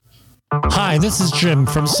Hi, this is Jim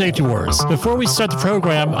from Safety Wars. Before we start the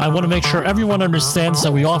program, I want to make sure everyone understands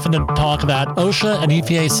that we often talk about OSHA and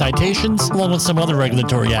EPA citations, along with some other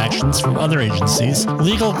regulatory actions from other agencies,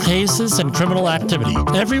 legal cases, and criminal activity.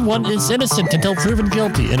 Everyone is innocent until proven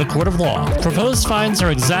guilty in a court of law. Proposed fines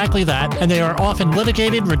are exactly that, and they are often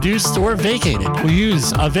litigated, reduced, or vacated. We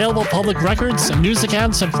use available public records, news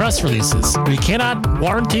accounts, and press releases. We cannot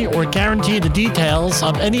warranty or guarantee the details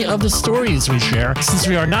of any of the stories we share, since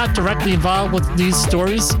we are not directly involved with these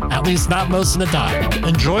stories, at least not most of the time.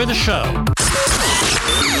 Enjoy the show.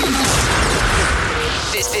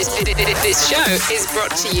 This show is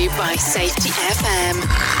brought to you by Safety FM.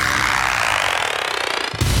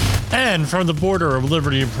 And from the border of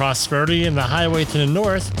liberty and prosperity and the highway to the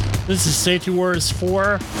north, this is Safety Wars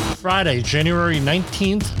for Friday, January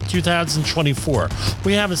 19th, 2024.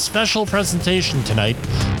 We have a special presentation tonight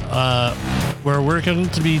where we're going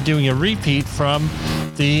to be doing a repeat from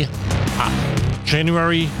the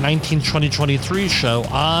January 19, 2023 show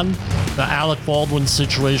on the Alec Baldwin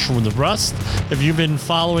situation with the Rust. If you've been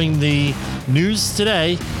following the news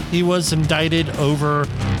today, he was indicted over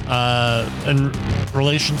in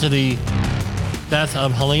relation to the death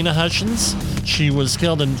of Helena Hutchins. She was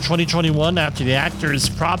killed in 2021 after the actor's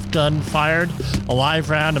prop gun fired a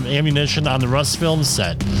live round of ammunition on the Rust film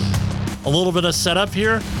set. A little bit of setup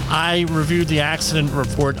here. I reviewed the accident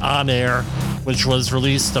report on air, which was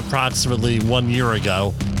released approximately 1 year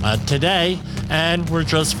ago today, and we're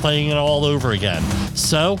just playing it all over again.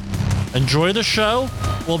 So, enjoy the show.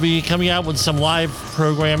 We'll be coming out with some live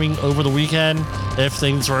programming over the weekend if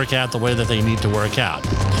things work out the way that they need to work out.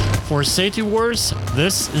 For Safety Wars,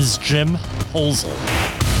 this is Jim Holzel.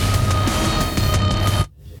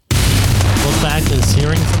 Look back to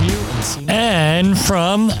hearing from you and seeing. And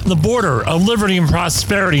from the border of liberty and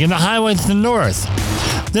prosperity and the highway to the north,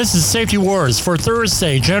 this is Safety Wars for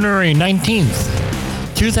Thursday, January 19th,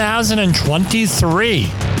 2023.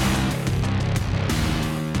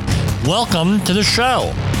 Welcome to the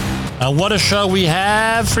show. What a show we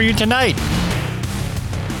have for you tonight.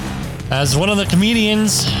 As one of the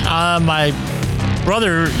comedians my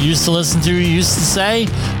brother used to listen to used to say,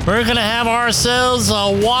 we're going to have ourselves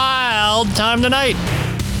a wild time tonight.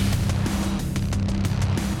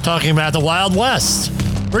 Talking about the Wild West.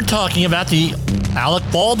 We're talking about the Alec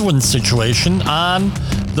Baldwin situation on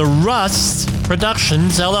the Rust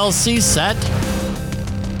Productions LLC set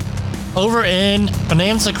over in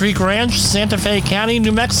Bonanza Creek Ranch, Santa Fe County,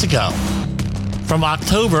 New Mexico, from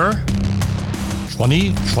October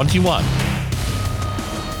 2021.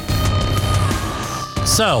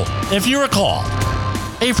 So, if you recall,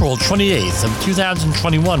 April 28th of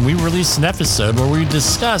 2021, we released an episode where we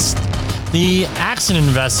discussed the accident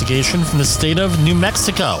investigation from the state of New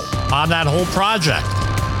Mexico on that whole project.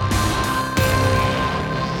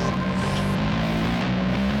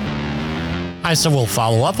 I said we'll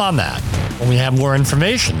follow up on that when we have more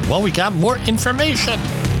information. Well, we got more information.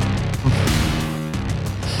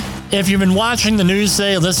 If you've been watching the news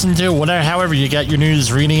today, listen to whatever, however you get your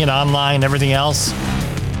news, reading it online, everything else,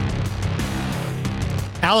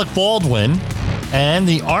 Alec Baldwin and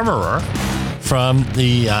the armorer from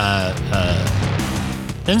the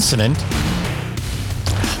incident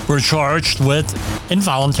were charged with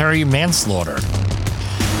involuntary manslaughter,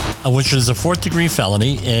 which is a 4th-degree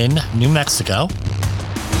felony in New Mexico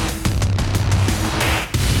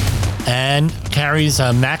and carries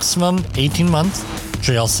a maximum 18-month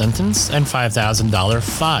jail sentence and $5,000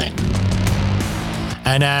 fine.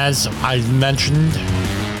 And as I mentioned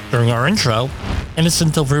during our intro, innocent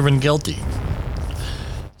until proven guilty.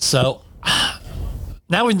 So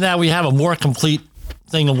now we have a more complete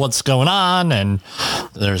thing of what's going on, and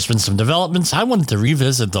there's been some developments. I wanted to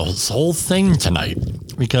revisit this whole thing tonight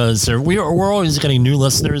because we're always getting new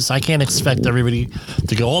listeners. I can't expect everybody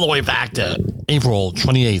to go all the way back to April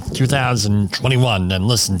 28th, 2021 and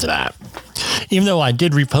listen to that. Even though I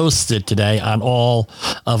did repost it today on all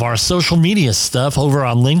of our social media stuff over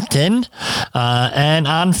on LinkedIn and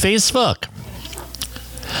on Facebook.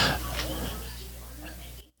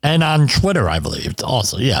 And on Twitter, I believe.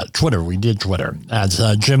 Also, yeah, Twitter. We did Twitter. As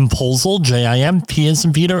Jim Holzel, Jim, P as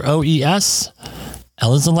in Peter, OES,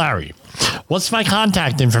 L as in Larry. What's my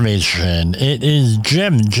contact information? It is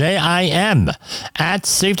Jim, Jim, at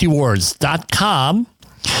safetywars.com.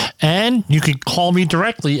 And you can call me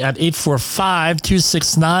directly at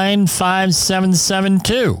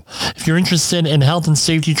 845-269-5772 if you're interested in health and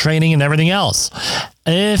safety training and everything else.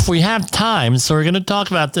 If we have time, so we're going to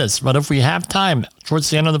talk about this, but if we have time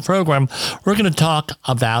towards the end of the program, we're going to talk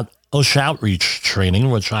about OSHA outreach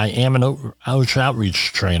training, which I am an OSHA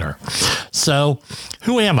outreach trainer. So,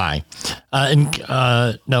 who am I?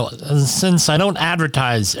 No, since I don't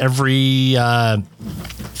advertise every and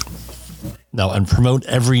promote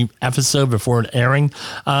every episode before it airing,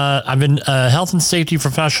 I've been a health and safety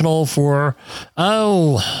professional for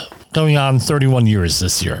going on 31 years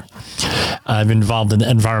this year. I've been involved in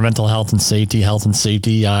environmental health and safety.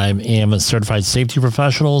 I am a certified safety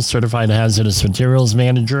professional, certified hazardous materials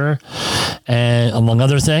manager, and among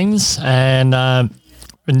other things. And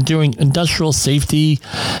been doing industrial safety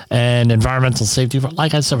and environmental safety,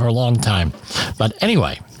 like I said, for a long time. But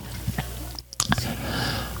anyway,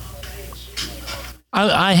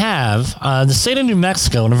 I have the state of New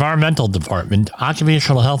Mexico Environmental Department,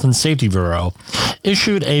 Occupational Health and Safety Bureau,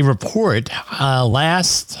 issued a report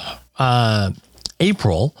last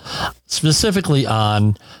April, specifically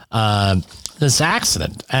on this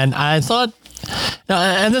accident. And I thought,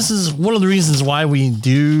 and this is one of the reasons why we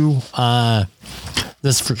do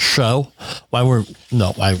this show, why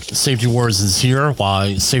Safety Wars is here,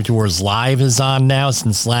 why Safety Wars Live is on now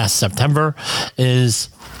since last September, is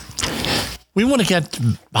we want to get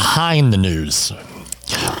behind the news.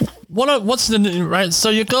 What's the news, right? So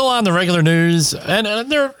you go on the regular news, and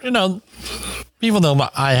there, people know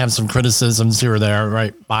I have some criticisms here or there,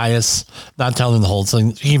 right? Bias, not telling the whole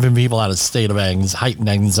thing, keeping people out of state of heightened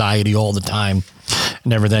anxiety all the time,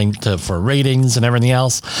 and everything for ratings and everything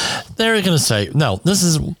else. They're going to say, no, this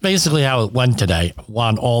is basically how it went today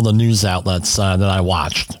on all the news outlets that I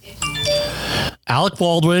watched. Alec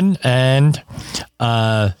Baldwin and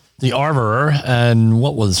the armorer, and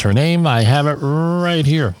what was her name? I have it right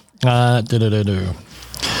here. Alec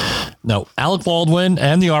Baldwin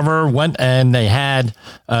and the armorer went, and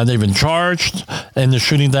they've been charged in the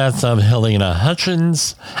shooting death of Helena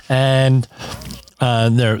Hutchins, and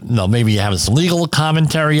maybe having some legal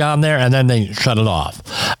commentary on there, and then they shut it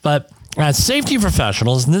off. But as safety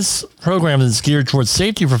professionals, and this program is geared towards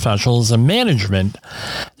safety professionals and management,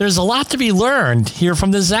 there's a lot to be learned here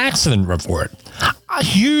from this accident report. A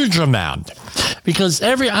huge amount. Because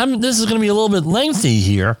this is going to be a little bit lengthy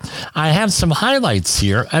here. I have some highlights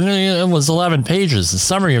here, and it was 11 pages. The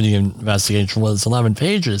summary of the investigation was 11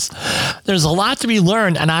 pages. There's a lot to be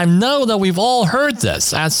learned, and I know that we've all heard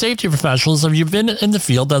this. As safety professionals, have you been in the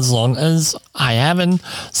field as long as I have and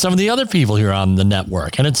some of the other people here on the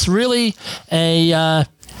network? And it's really a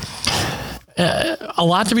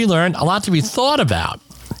lot to be learned, a lot to be thought about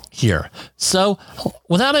here. So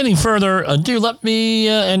without any further ado, let me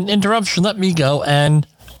go and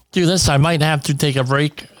do this. I might have to take a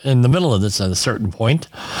break in the middle of this at a certain point.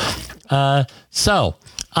 So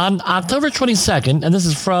on October 22nd, and this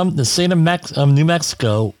is from the state of New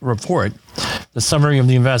Mexico report, the summary of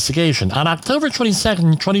the investigation. On October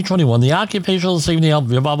 22nd, 2021, the Occupational Safety Health,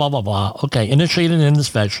 blah, blah, blah, blah, initiated an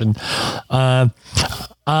inspection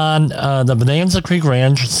on the Bonanza Creek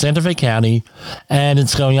Ranch, Santa Fe County, and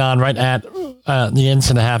it's going on right at the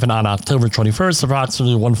incident happened on October 21st,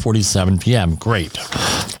 approximately 1:47 p.m. Great.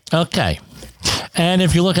 Okay. And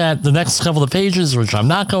if you look at the next couple of pages, which I'm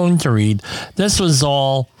not going to read, this was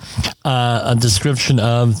all a description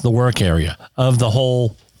of the work area, of the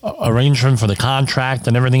whole arrangement for the contract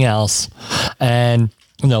and everything else, and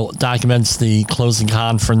documents the closing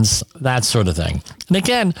conference, that sort of thing. And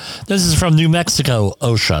again, this is from New Mexico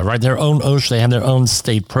OSHA, right? Their own OSHA. They have their own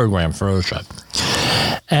state program for OSHA.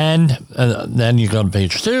 And then you go to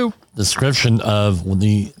page 2, description of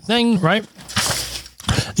the thing, right?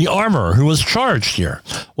 The armorer who was charged here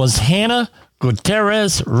was Hannah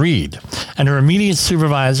Gutierrez Reed, and her immediate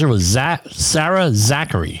supervisor was Sarah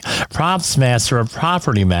Zachary, props master or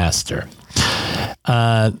property master.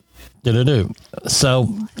 So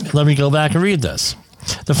let me go back and read this.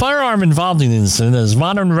 The firearm involved in the incident is a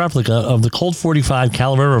modern replica of the Colt .45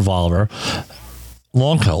 caliber revolver,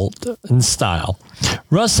 long Colt in style.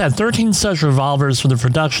 Russ had 13 such revolvers for the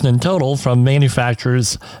production in total from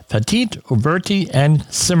manufacturers Petit, Uberti, and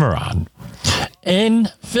Cimarron. In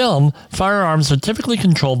film, firearms are typically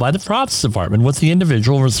controlled by the props department, with the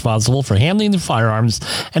individual responsible for handling the firearms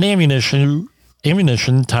and ammunition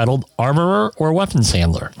titled armorer or weapons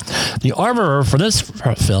handler. The armorer for this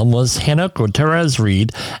film was Hannah Gutierrez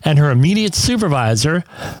Reed, and her immediate supervisor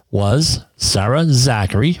was Sarah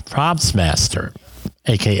Zachary, props master,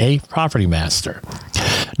 aka property master.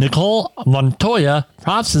 Nicole Montoya,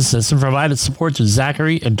 props assistant, provided support to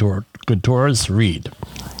Zachary and Gutierrez Reed.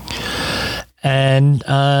 And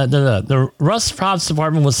the Russ Props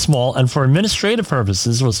department was small, and for administrative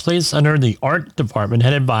purposes was placed under the art department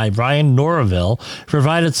headed by Brian Norville, who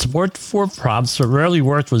provided support for props but rarely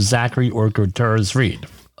worked with Zachary or Gutierrez Reed.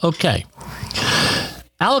 Okay.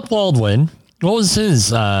 Alec Baldwin what was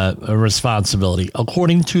his responsibility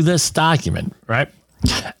according to this document, right?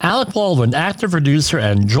 Alec Baldwin, actor, producer,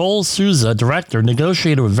 and Joel Souza, director,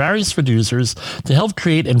 negotiated with various producers to help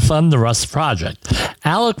create and fund the Rust project.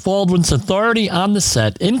 Alec Baldwin's authority on the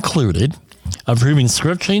set included approving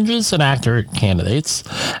script changes and actor candidates.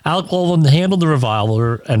 Alec Baldwin handled the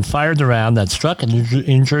revolver and fired the round that struck and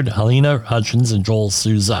injured Helena Hutchins and Joel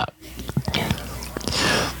Souza.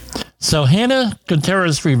 So Hannah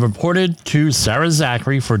Gutierrez-Reed reported to Sarah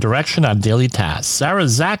Zachary for direction on daily tasks. Sarah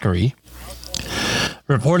Zachary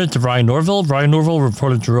reported to Brian Norville. Brian Norville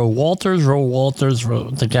reported to Roe Walters. Roe Walters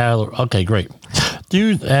wrote the gallery. Okay, great.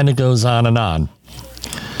 And it goes on and on.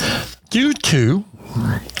 Due to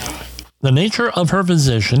the nature of her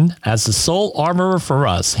position as the sole armorer for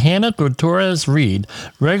us, Hannah Gutierrez-Reed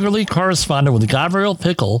regularly corresponded with Gabriel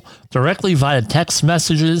Pickle directly via text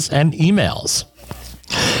messages and emails.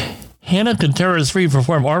 Hannah Gutierrez-Reed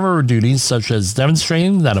performed armorer duties such as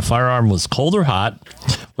demonstrating that a firearm was cold or hot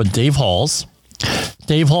with Dave Halls.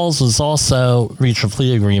 Dave Halls was also reached a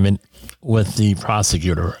plea agreement with the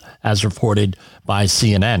prosecutor, as reported by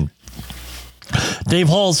CNN. Dave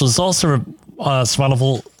Halls was also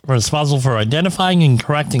responsible for identifying and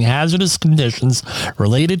correcting hazardous conditions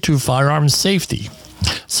related to firearm safety.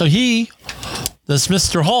 So this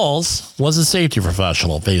Mr. Halls, was a safety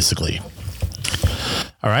professional, basically.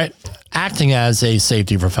 All right. Acting as a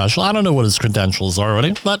safety professional. I don't know what his credentials are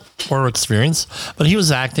already, or experience, but he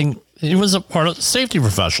was acting. He was a part of safety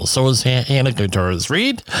professional. So was Hannah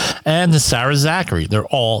Gutierrez-Reed and Sarah Zachary. They're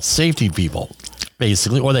all safety people,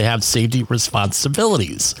 basically, or they have safety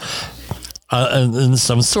responsibilities in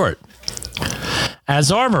some sort.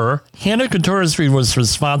 As armorer, Hannah Gutierrez-Reed was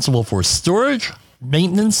responsible for storage,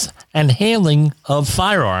 maintenance, and handling of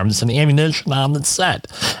firearms and ammunition on the set,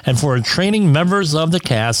 and for training members of the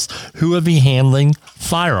cast who would be handling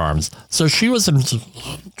firearms. So she was in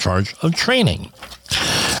charge of training,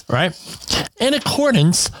 right? In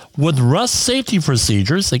accordance with Rust safety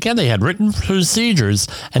procedures, again, they had written procedures,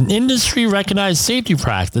 an industry-recognized safety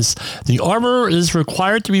practice, the armorer is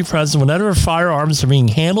required to be present whenever firearms are being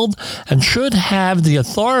handled and should have the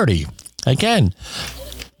authority. Again,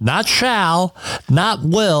 not shall, not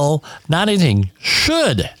will, not anything,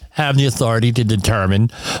 should have the authority to determine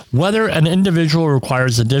whether an individual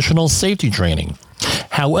requires additional safety training.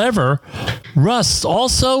 However, Rust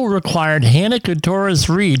also required Hannah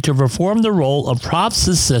Gutierrez-Reed to perform the role of props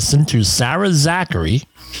assistant to Sarah Zachary.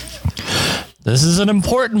 This is an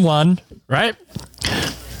important one, right?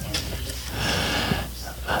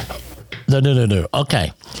 No.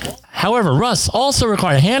 Okay. However, Russ also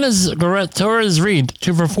required Hannah Gutierrez-Reed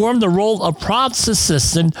to perform the role of props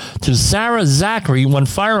assistant to Sarah Zachary when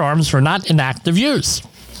firearms were not in active use.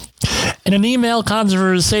 In an email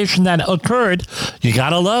conversation that occurred, you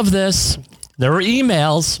gotta love this, there were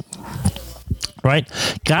emails, right?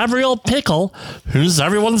 Gabriel Pickle, who's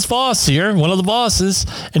everyone's boss here, one of the bosses,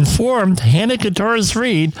 informed Hannah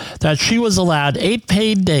Gutierrez-Reed that she was allowed 8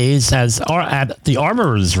 paid days at the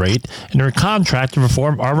armorer's rate in her contract to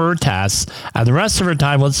perform armorer tasks, and the rest of her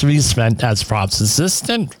time was to be spent as props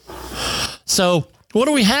assistant. So, what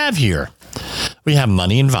do we have here? We have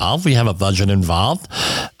money involved. We have a budget involved.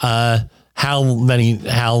 How long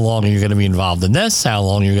are you going to be involved in this? How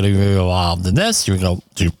long are you going to be involved in this? You're going to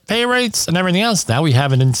do pay rates and everything else. Now we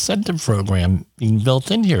have an incentive program being built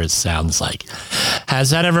in here, it sounds like. Has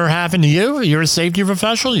that ever happened to you? You're a safety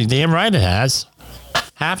professional? You're damn right it has.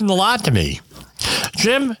 Happened a lot to me.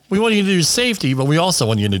 Jim, we want you to do safety, but we also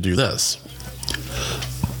want you to do this.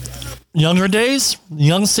 Younger days,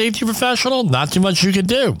 young safety professional, not too much you could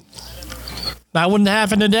do. That wouldn't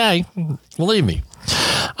happen today, believe me.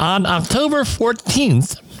 On October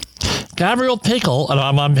 14th, Gabriel Pickle, and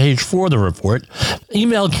I'm on page 4 of the report,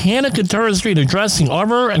 emailed Hannah Gutierrez-Reed addressing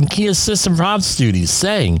armor and key assistant props duties,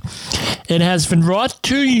 saying, "It has been brought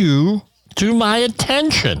to my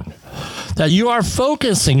attention, that you are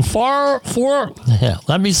focusing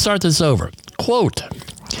let me start this over. Quote,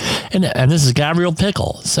 and this is Gabriel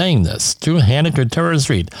Pickle saying this to Hannah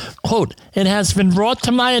Gutierrez-Reed. Quote, "It has been brought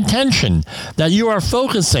to my attention that you are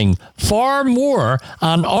focusing far more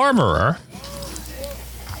on armorer,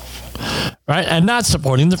 right, and not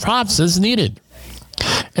supporting the props as needed."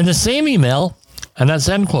 In the same email, and that's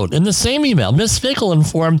end quote, in the same email, Ms. Pickle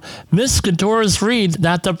informed Ms. Gutierrez-Reed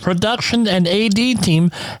that the production and AD team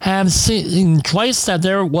have seen twice that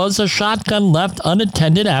there was a shotgun left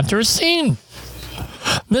unattended after a scene.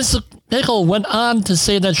 Ms. Pickle went on to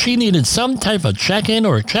say that she needed some type of check-in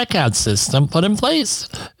or check-out system put in place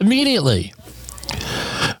immediately.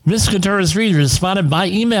 Ms. Gutierrez-Reed responded by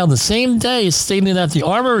email the same day, stating that the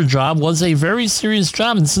armorer job was a very serious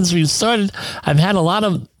job, and since we started, I've had a lot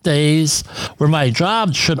of days where my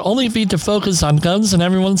job should only be to focus on guns and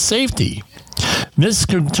everyone's safety. Ms.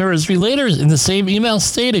 Gutierrez-Reed later in the same email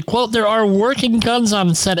stated, quote, there are working guns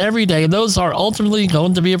on set every day, and those are ultimately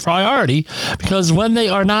going to be a priority, because when they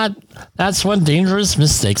are not, that's when dangerous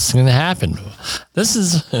mistakes can happen. This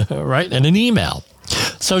is right in an email.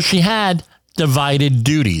 So she had divided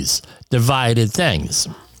duties, divided things.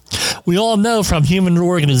 We all know from human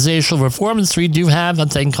organizational performance, we do have a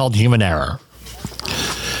thing called human error,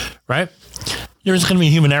 right? There's going to be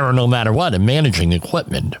human error no matter what in managing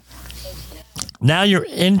equipment. Now you're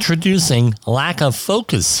introducing lack of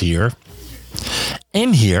focus here,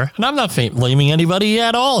 and I'm not blaming anybody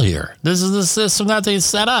at all here. This is the system that they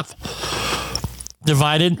set up.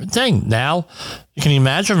 Divided thing. Now, you can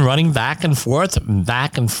imagine running back and forth, and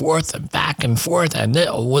back and forth, and back and forth, and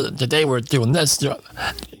today we're doing this.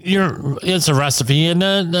 It's a recipe, and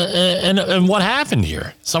what happened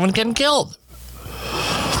here? Someone getting killed.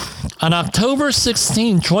 On October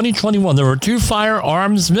 16, 2021, there were 2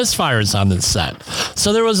 firearms misfires on the set.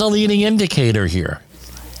 So there was a leading indicator here,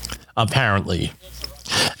 apparently.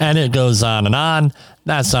 And it goes on and on.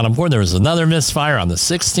 That's not important. There was another misfire on the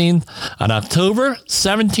 16th. On October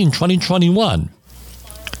 17, 2021,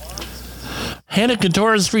 Hannah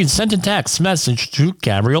Gutierrez-Reed sent a text message to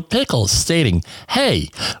Gabrielle Pickles stating, hey,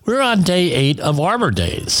 we're on day 8 of Armor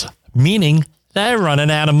Days, meaning they're running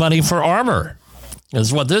out of money for armor.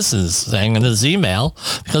 Is what this is saying in this email,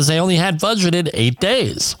 because they only had budgeted 8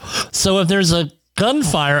 days. So if there's a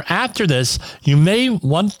gunfire after this, you may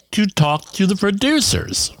want to talk to the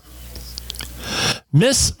producers.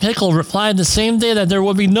 Miss Pickle replied the same day that there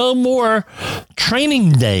will be no more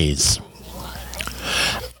training days.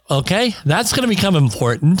 Okay, that's going to become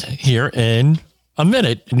important here in a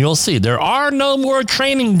minute, and you'll see there are no more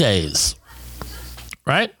training days,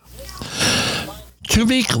 right?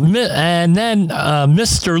 And then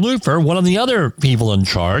Mr. Looper, one of the other people in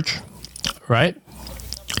charge, right?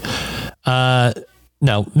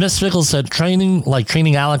 No, Miss Pickles said training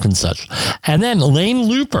Alec and such. And then Lane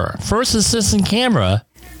Looper, first assistant camera,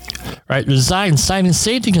 right, resigned, citing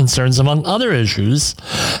safety concerns among other issues,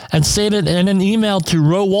 and stated in an email to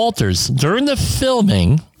Roe Walters, during the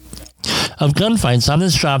filming of gunfights on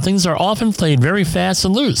this job, things are often played very fast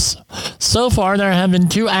and loose. So far, there have been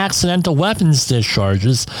 2 accidental weapons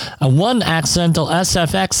discharges and 1 accidental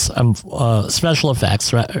SFX, special effects,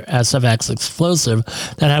 SFX explosive,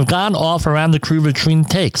 that have gone off around the crew between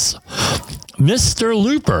takes. Mr.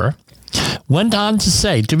 Looper went on to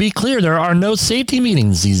say, to be clear, there are no safety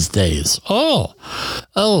meetings these days. Oh,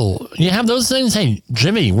 you have those things? Hey,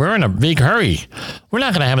 Jimmy, we're in a big hurry. We're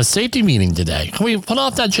not going to have a safety meeting today. Can we put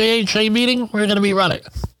off that JHA meeting? We're going to be running.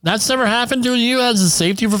 That's never happened to you as a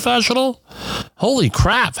safety professional? Holy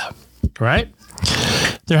crap, right?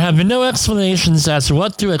 There have been no explanations as to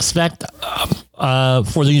what to expect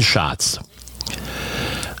for these shots.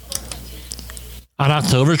 On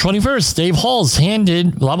October 21st, Dave Halls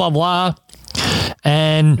handed blah, blah, blah,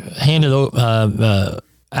 and handed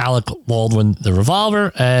Alec Baldwin the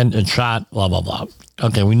revolver and shot blah, blah, blah.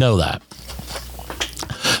 Okay, we know that.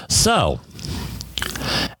 So,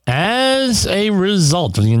 as a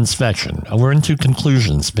result of the inspection, we're into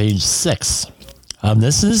conclusions, page 6.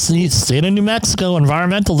 This is the State of New Mexico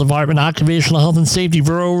Environmental Department Occupational Health and Safety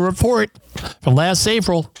Bureau report from last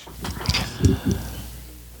April.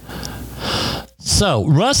 So,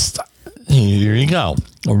 Rust, here you go.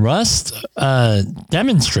 Rust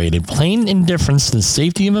demonstrated plain indifference to the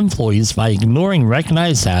safety of employees by ignoring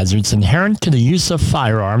recognized hazards inherent to the use of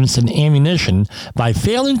firearms and ammunition by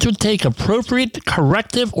failing to take appropriate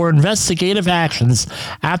corrective or investigative actions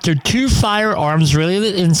after 2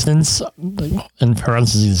 firearms-related incidents, in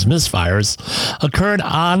parentheses misfires, occurred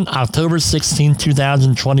on October 16,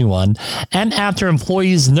 2021, and after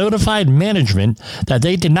employees notified management that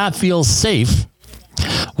they did not feel safe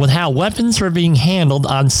with how weapons were being handled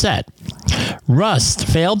on set. Rust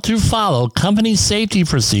failed to follow company safety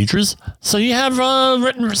procedures. So you have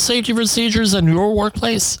written safety procedures in your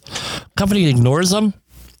workplace. Company ignores them,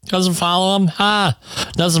 doesn't follow them,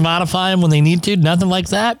 doesn't modify them when they need to, nothing like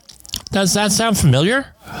that. Does that sound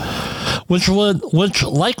familiar? Which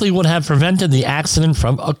likely would have prevented the accident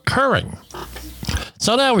from occurring.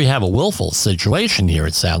 So now we have a willful situation here,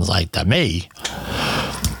 it sounds like to me.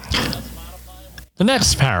 The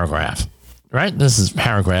next paragraph, right? This is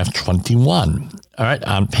paragraph 21, all right,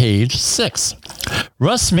 on page 6.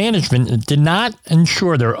 Rust Management did not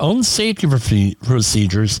ensure their own safety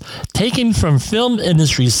procedures taken from film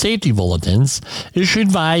industry safety bulletins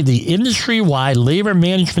issued by the industry-wide Labor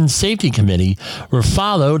Management Safety Committee were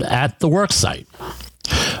followed at the worksite.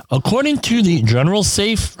 According to the General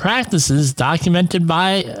Safe Practices document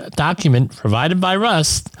provided by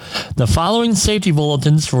Rust, the following safety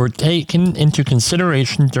bulletins were taken into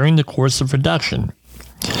consideration during the course of production.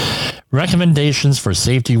 Recommendations for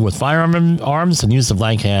safety with firearms and use of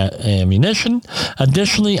blank ammunition.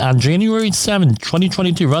 Additionally, on January 7,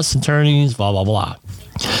 2022, Rust attorneys, blah, blah, blah.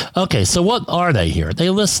 Okay, so what are they here? They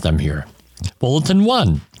list them here. Bulletin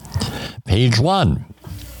 1, page 1.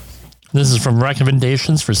 This is from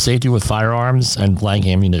Recommendations for Safety with Firearms and Blank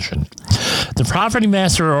Ammunition. The property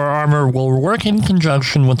master or armor will work in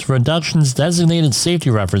conjunction with the production's designated safety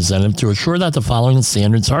representative to assure that the following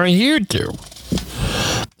standards are adhered to.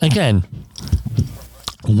 Again,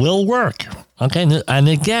 will work. Okay, and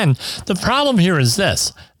again, the problem here is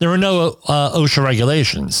this. There are no OSHA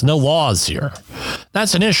regulations, no laws here.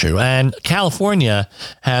 That's an issue, and California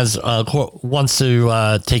wants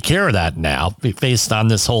to take care of that now based on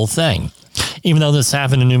this whole thing. Even though this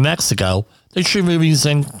happened in New Mexico, they shoot movies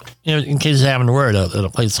in case you haven't heard, at a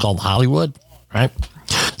place called Hollywood, right?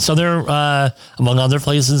 So they're among other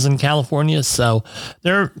places in California. So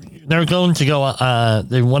they're going to go.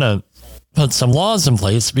 They want to put some laws in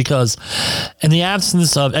place because, in the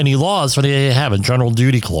absence of any laws, what do they have? A general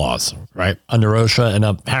duty clause, right, under OSHA and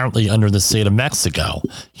apparently under the state of Mexico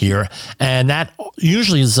here, and that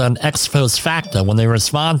usually is an ex post facto when they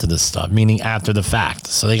respond to this stuff, meaning after the fact.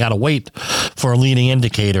 So they got to wait for a leading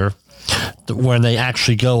indicator when they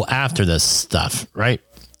actually go after this stuff, right?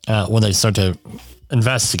 When they start to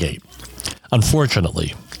investigate,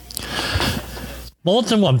 unfortunately.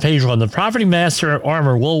 Bulletin 1, page 1. The property master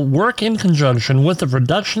armor will work in conjunction with the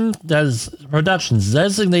production's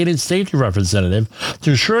designated safety representative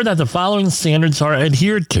to ensure that the following standards are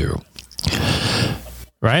adhered to.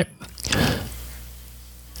 Right?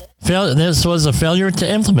 This was a failure to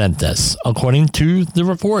implement this, according to the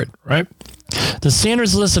report, right? The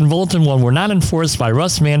standards listed in Bulletin 1 were not enforced by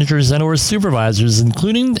Rust managers and or supervisors,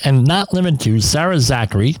 including and not limited to Sarah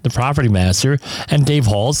Zachary, the property master, and Dave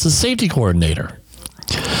Halls, the safety coordinator.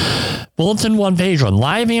 Bulletin 1, page 1.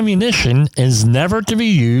 Live ammunition is never to be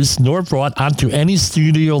used nor brought onto any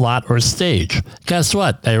studio lot or stage. Guess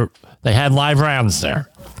what? They had live rounds there.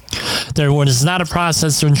 There was not a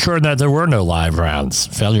process to ensure that there were no live rounds.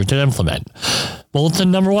 Failure to implement.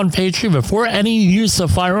 Bulletin number 1, page 2. Before any use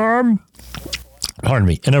of firearm,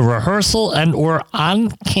 in a rehearsal and or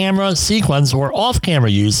on-camera sequence or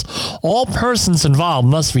off-camera use, all persons involved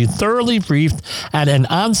must be thoroughly briefed at an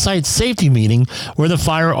on-site safety meeting where the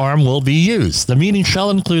firearm will be used. The meeting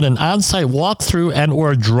shall include an on-site walkthrough and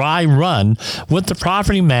or dry run with the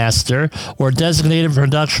property master or designated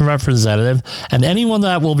production representative and anyone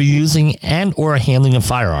that will be using and or handling a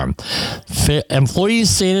firearm.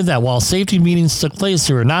 Employees stated that while safety meetings took place,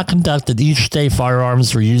 they were not conducted each day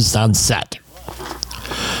firearms were used on set.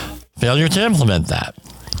 Failure to implement that.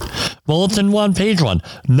 Bulletin 1, page 1.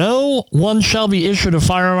 No one shall be issued a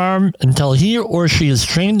firearm until he or she is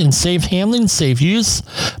trained in safe handling, safe use,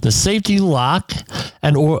 the safety lock,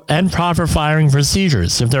 and proper firing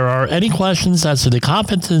procedures. If there are any questions as to the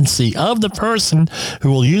competency of the person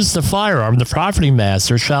who will use the firearm, the property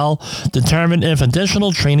master shall determine if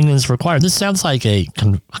additional training is required. This sounds like a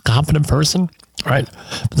competent person, right?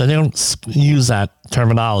 But they don't use that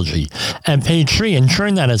terminology. And page 3,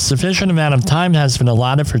 ensuring that a sufficient amount of time has been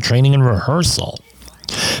allotted for training and rehearsal.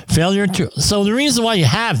 So the reason why you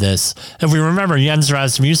have this, if we remember Jens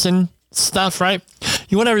Rasmussen stuff, right?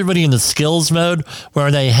 You want everybody in the skills mode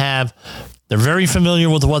where they're very familiar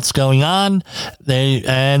with what's going on.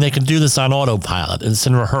 They can do this on autopilot. It's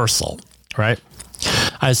in rehearsal, right?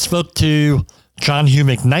 I spoke to John Hugh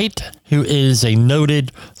McKnight, who is a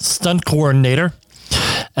noted stunt coordinator,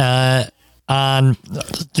 on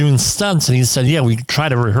doing stunts, and he said, yeah, we try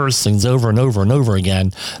to rehearse things over and over and over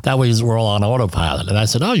again. That way we're all on autopilot. And I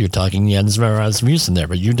said, oh, you're talking Jens Rasmussen there,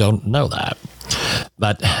 but you don't know that.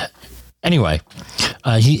 But anyway,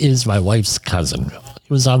 he is my wife's cousin. He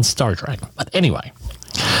was on Star Trek. But anyway,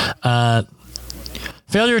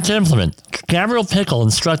 failure to implement. Gabriel Pickle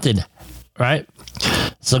instructed, right?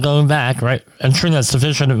 So going back, right, ensuring that's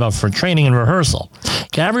sufficient enough for training and rehearsal.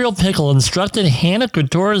 Gabriel Pickle instructed Hannah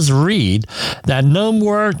Gutierrez-Reed that no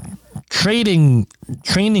more training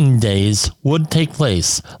days would take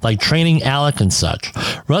place, like training Alec and such.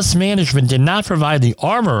 Rust Management did not provide the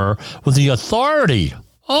armorer with the authority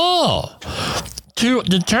to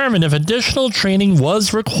determine if additional training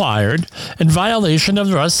was required in violation of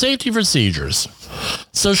the Rust safety procedures.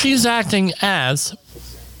 So she's acting as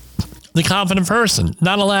the competent person,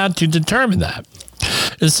 not allowed to determine that.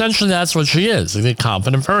 Essentially, that's what she is, a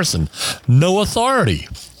competent person. No authority.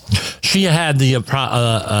 She had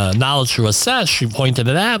the knowledge to assess. She pointed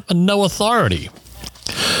it out, but no authority.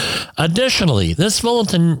 Additionally, this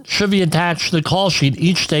bulletin should be attached to the call sheet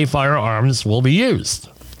each day firearms will be used.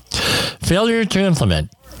 Failure to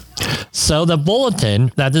implement. So the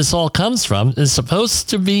bulletin that this all comes from is supposed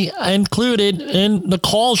to be included in the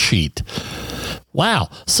call sheet. Wow.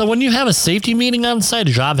 So when you have a safety meeting on site,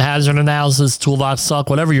 a job hazard analysis, toolbox talk,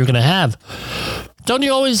 whatever you're going to have, don't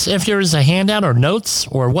you always, if there's a handout or notes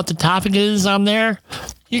or what the topic is on there,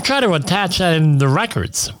 you try to attach that in the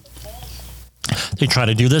records. They try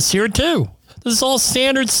to do this here too. This is all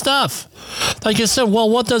standard stuff. Like I said, well,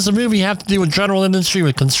 what does a movie have to do with general industry,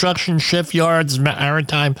 with construction, shipyards,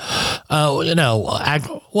 maritime?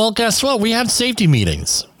 Well, guess what? We have safety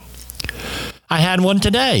meetings. I had one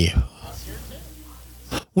today.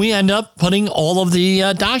 We end up putting all of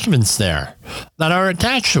the documents there that are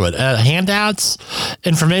attached to it. Handouts,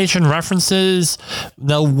 information, references,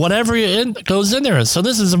 whatever goes in there. So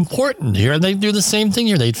this is important here. And they do the same thing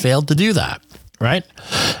here. They failed to do that. Right?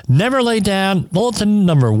 Never lay down, bulletin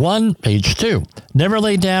number 1, page 2. Never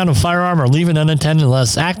lay down a firearm or leave it unattended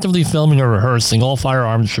unless actively filming or rehearsing. All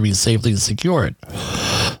firearms should be safely secured.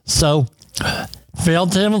 So,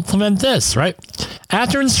 failed to implement this, right?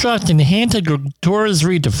 After instructing Hannah Gutierrez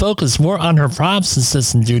Reed to focus more on her props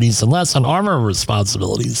assistant duties and less on armor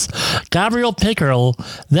responsibilities, Gabrielle Pickerel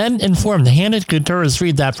then informed Hannah Gutierrez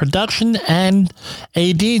Reed that production and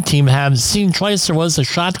AD team have seen twice there was a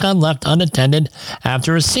shotgun left unattended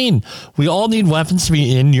after a scene. We all need weapons to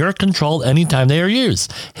be in your control anytime they are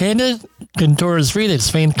used. Hannah Gutierrez Reed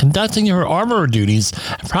explained conducting her armor duties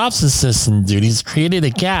and props assistant duties created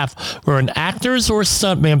a gap where an actor's or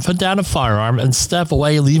stuntman put down a firearm and step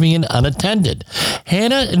away, leaving it unattended.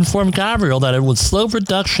 Hannah informed Gabrielle that it would slow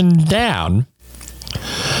production down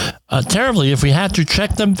terribly if we had to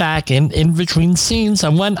check them back in between scenes,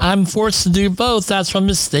 and when I'm forced to do both, that's when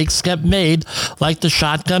mistakes get made, like the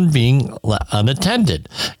shotgun being unattended.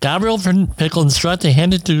 Gabrielle Pickle instructed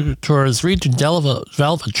Hannah Gutierrez Reed to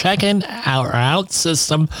develop a check-in or out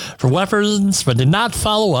system for weapons, but did not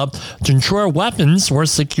follow up to ensure weapons were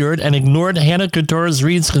secured, and ignored Hannah Gutierrez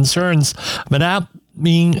Reed's concerns without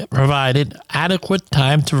being provided adequate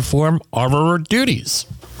time to perform armorer duties.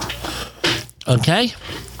 Okay?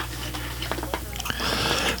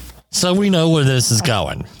 So we know where this is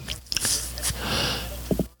going.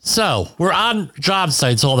 So, we're on job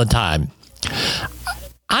sites all the time.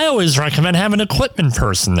 I always recommend having an equipment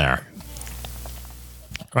person there.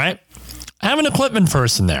 Right? Have an equipment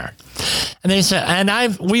person there. And they said,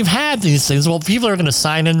 and we've had these things. Well, people are going to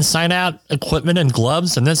sign in, sign out equipment and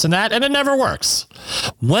gloves and this and that, and it never works.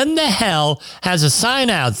 When the hell has a sign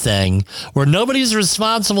out thing where nobody's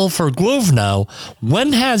responsible for Gluvno?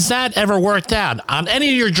 When has that ever worked out on any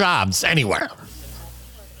of your jobs anywhere?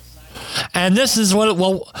 And this is what,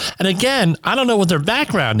 and again, I don't know what their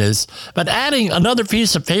background is, but adding another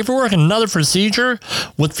piece of paperwork and another procedure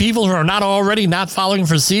with people who are not following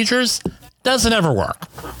procedures doesn't ever work.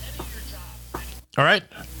 All right.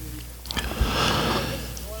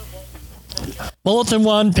 Bulletin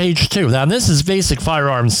 1, page 2. Now, this is basic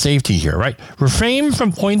firearm safety here, right? Refrain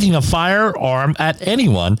from pointing a firearm at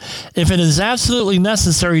anyone. If it is absolutely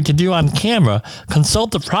necessary to do on camera,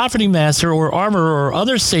 consult the property master or armorer or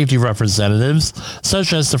other safety representatives,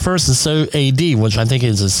 such as the first AD, which I think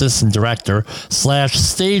is assistant director /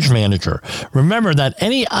 stage manager. Remember that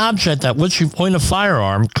any object at which you point a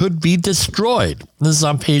firearm could be destroyed. This is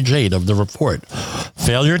on page 8 of the report.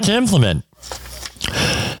 Failure to implement.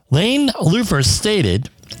 Lane Luper stated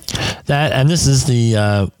that, and this is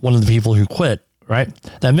the one of the people who quit, right,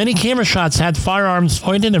 that many camera shots had firearms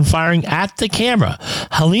pointed and firing at the camera.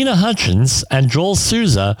 Helena Hutchins and Joel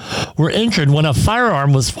Souza were injured when a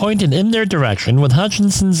firearm was pointed in their direction, with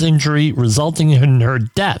Hutchinson's injury resulting in her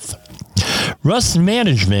death. Rust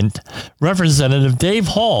Management representative Dave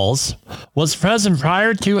Halls was present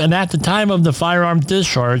prior to and at the time of the firearm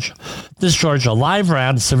discharge a live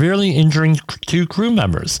round, severely injuring 2 crew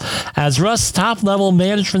members. As Rust's top-level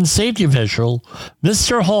management safety official,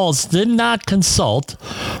 Mr. Halls did not consult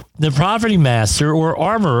the property master or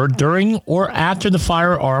armorer during or after the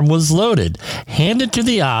firearm was loaded, handed to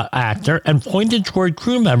the actor, and pointed toward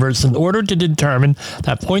crew members in order to determine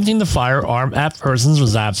that pointing the firearm at persons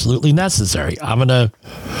was absolutely necessary. I'm going to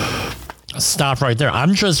stop right there.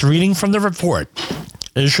 I'm just reading from the report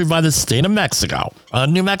issued by the state of Mexico,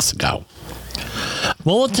 New Mexico.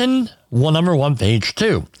 Bulletin number 1, page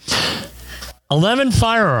 2.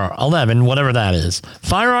 11, whatever that is.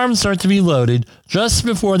 Firearms are to be loaded just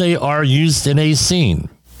before they are used in a scene.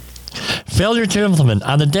 Failure to implement.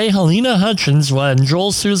 On the day Helena Hutchins and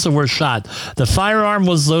Joel Sousa were shot, the firearm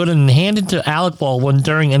was loaded and handed to Alec Baldwin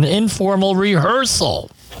during an informal rehearsal.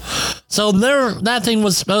 So that thing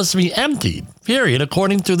was supposed to be emptied, period,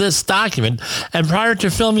 according to this document. And prior to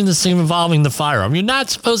filming the scene involving the firearm, you're not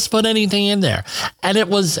supposed to put anything in there. And it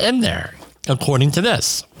was in there, according to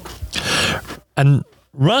this. And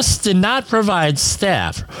Russ did not provide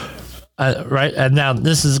staff. Right, and now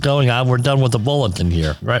this is going on. We're done with the bulletin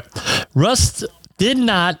here, right? Russ did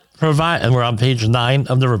not provide, and we're on page 9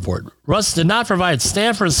 of the report. Russ did not provide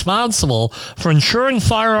staff responsible for ensuring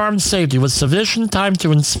firearm safety with sufficient time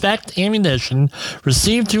to inspect ammunition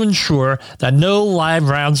received to ensure that no live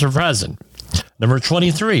rounds are present. Number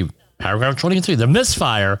 23. Paragraph 23, the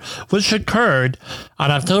misfire, which occurred on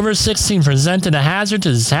October 16, presented a hazard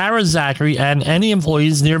to Sarah Zachary and any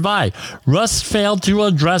employees nearby. Russ failed to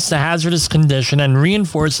address the hazardous condition and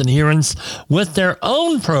reinforce adherence with their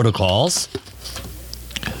own protocols,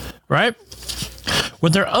 right?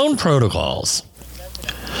 With their own protocols,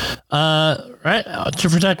 right, to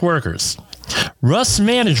protect workers. Russ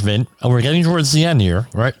management, and we're getting towards the end here,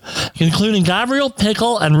 right, including Gabriel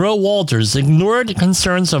Pickle and Roe Walters, ignored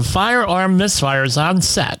concerns of firearm misfires on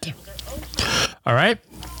set. All right.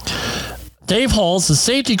 Dave Halls, the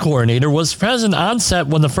safety coordinator, was present on set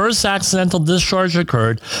when the first accidental discharge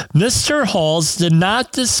occurred. Mr. Halls did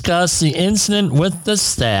not discuss the incident with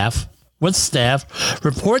staff,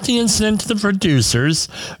 report the incident to the producers,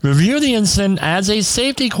 review the incident as a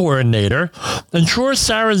safety coordinator, ensure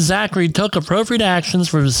Sarah Zachary took appropriate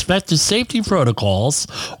actions with respect to safety protocols,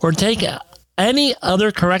 or take any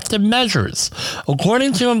other corrective measures.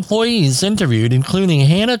 According to employees interviewed, including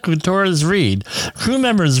Hannah Gutierrez-Reed, crew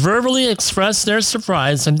members verbally expressed their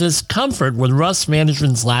surprise and discomfort with Russ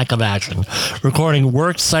management's lack of action, recording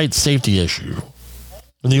worksite safety issue.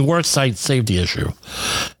 The worksite safety issue.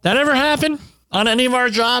 That ever happen on any of our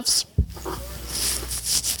jobs?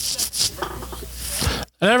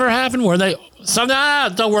 That ever happened where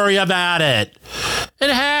don't worry about it.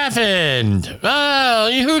 It happened.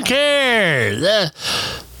 Oh, who cares?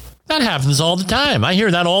 That happens all the time. I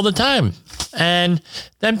hear that all the time. And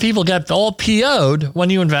then people get all PO'd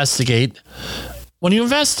when you investigate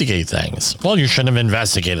things. Well, you shouldn't have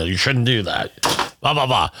investigated. You shouldn't do that. Blah, blah,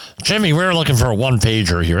 blah. Jimmy, we're looking for a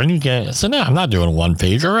one-pager here. And you get, so no, I'm not doing a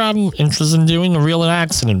one-pager. I'm interested in doing a real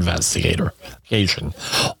accident investigation.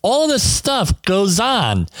 All of this stuff goes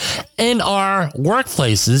on in our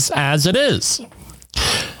workplaces as it is.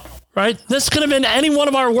 Right? This could have been any one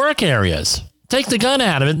of our work areas. Take the gun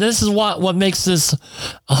out of it. This is what makes this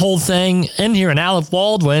whole thing in here. And Alec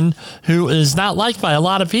Baldwin, who is not liked by a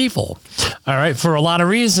lot of people. All right, for a lot of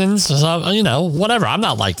reasons, so, whatever. I'm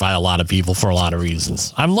not liked by a lot of people for a lot of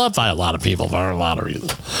reasons. I'm loved by a lot of people for a lot of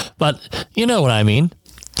reasons. But you know what I mean.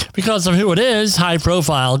 Because of who it is,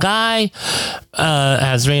 high-profile guy,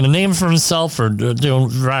 has made a name for himself for doing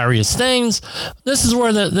various things. This is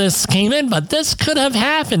where this came in, but this could have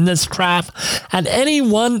happened, this crap, at any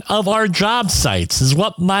one of our job sites, is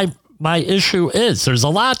what my issue is. There's a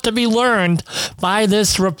lot to be learned by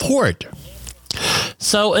this report.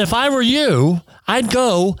 So if I were you, I'd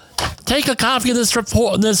go take a copy of this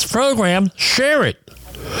report, this program, share it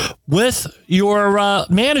with your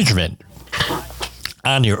management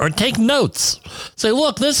on here, or take notes. Say,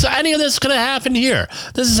 look, any of this could have happened here.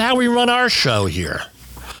 This is how we run our show here.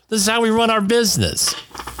 This is how we run our business.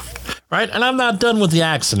 Right? And I'm not done with the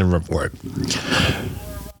accident report.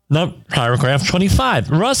 No, paragraph 25.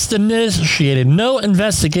 Rust initiated no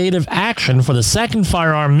investigative action for the second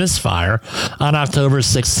firearm misfire on October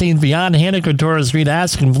 16th beyond Hannah Gutierrez-Reed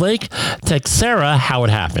asking Blake Teixeira how it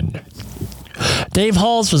happened. Dave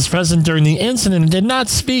Halls was present during the incident and did not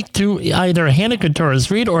speak to either Hannah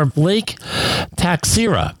Gutierrez-Reed or Blake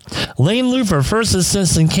Teixeira. Lane Looper, first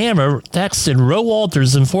assistant camera, texted Roe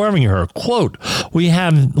Walters informing her, quote,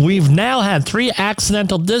 We've now had 3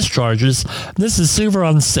 accidental discharges. This is super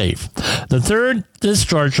unsafe. The third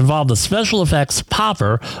discharge involved a special effects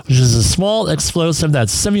popper, which is a small explosive that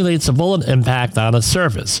simulates a bullet impact on a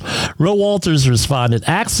surface. Roe Walters responded,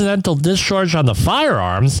 accidental discharge on the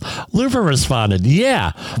firearms? Looper responded,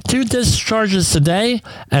 yeah, 2 discharges today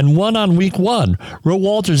and 1 on week 1. Roe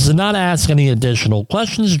Walters did not ask any additional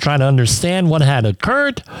questions to try to understand what had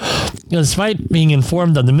occurred. Despite being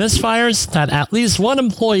informed of the misfires, that at least one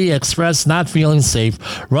employee expressed not feeling safe,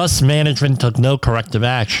 Rust management took no corrective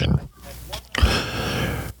action.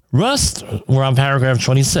 We're on paragraph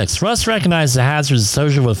 26. Rust recognized the hazards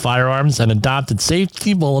associated with firearms and adopted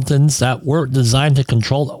safety bulletins that were designed to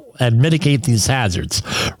control and mitigate these hazards.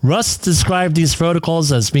 Russ described these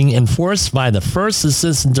protocols as being enforced by the first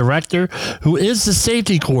assistant director, who is the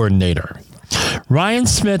safety coordinator. Ryan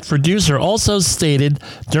Smith, producer, also stated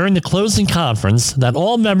during the closing conference that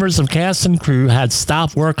all members of cast and crew had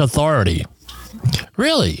stop work authority.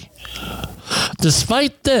 Really?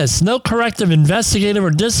 Despite this, no corrective investigative or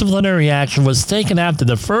disciplinary action was taken after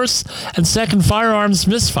the first and second firearms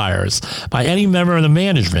misfires by any member of the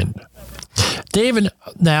management. David,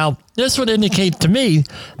 now, this would indicate to me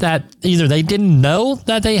that either they didn't know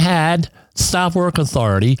that they had stop work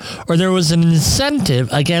authority or there was an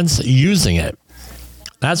incentive against using it.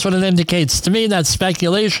 That's what it indicates to me. That's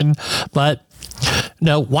speculation, but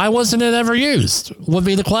no, why wasn't it ever used? Would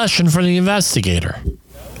be the question for the investigator.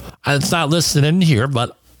 It's not listed in here,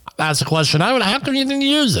 but that's a question I would. How come you didn't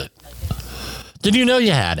use it? Did you know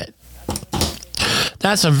you had it?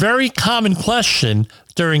 That's a very common question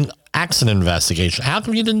during accident investigation. How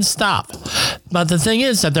come you didn't stop? But the thing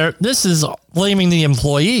is that this is blaming the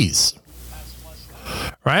employees,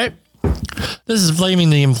 right? This is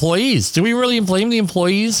blaming the employees. Do we really blame the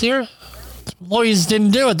employees here? The employees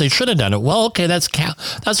didn't do it. They should have done it. Well, okay, that's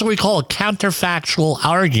what we call a counterfactual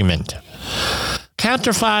argument.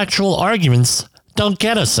 Counterfactual arguments don't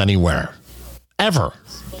get us anywhere, ever.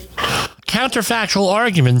 Counterfactual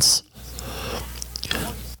arguments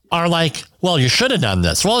are like, well, you should have done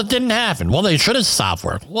this. Well, it didn't happen. Well, they should have stopped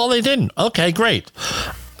work. Well, they didn't. Okay, great.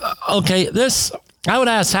 Okay, I would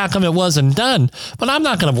ask how come it wasn't done, but I'm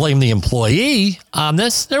not going to blame the employee on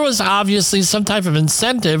this. There was obviously some type of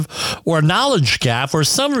incentive or knowledge gap or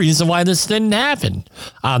some reason why this didn't happen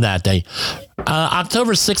on that day.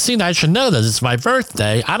 October 16th, I should know this. It's my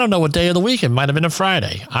birthday. I don't know what day of the week. It might have been a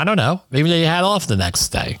Friday. I don't know. Maybe they had off the next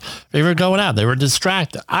day. They were going out. They were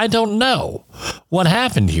distracted. I don't know what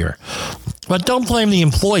happened here. But don't blame the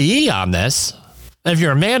employee on this if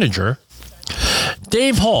you're a manager.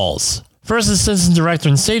 Dave Halls, first assistant director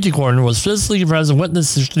and safety coordinator, was physically present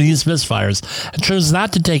witness to these misfires and chose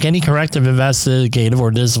not to take any corrective investigative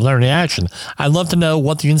or disciplinary action. I'd love to know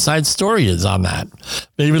what the inside story is on that.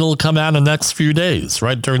 Maybe it'll come out in the next few days,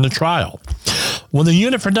 right during the trial. When the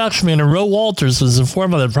unit production manager, Roe Walters, was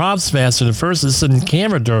informed by the props master, the first assistant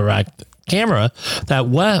camera that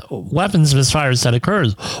weapons misfires had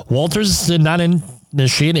occurred, Walters did not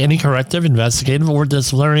initiate any corrective investigative or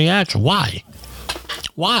disciplinary action. Why?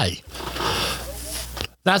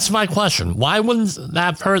 That's my question. Why wouldn't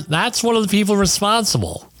that's one of the people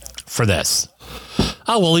responsible for this.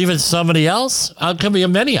 Oh, we'll leave it to somebody else? It could be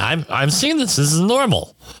many. I've seen this. This is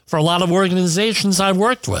normal for a lot of organizations I've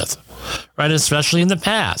worked with, right? Especially in the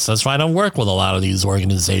past. That's why I don't work with a lot of these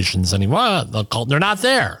organizations anymore. They're not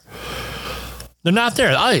there. They're not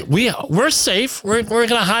there. We're safe. We're going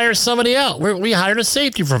to hire somebody else. We hired a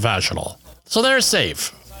safety professional, so they're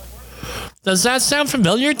safe. Does that sound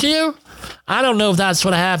familiar to you? I don't know if that's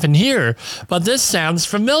what happened here, but this sounds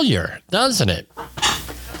familiar, doesn't it?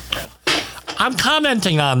 I'm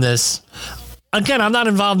commenting on this. Again, I'm not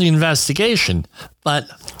involved in the investigation, but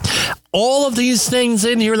all of these things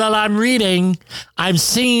in here that I'm reading, I've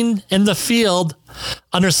seen in the field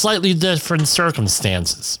under slightly different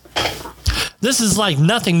circumstances. This is like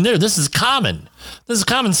nothing new. This is common. This is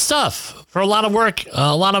common stuff for a lot of work,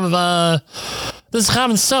 this is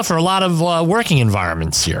common stuff for a lot of working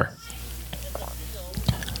environments here.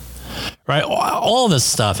 Right? All this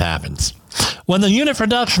stuff happens. When the unit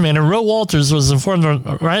production manager, Roe Walters, was informed,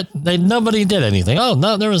 right, nobody did anything. Oh,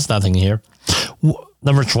 no, there was nothing here.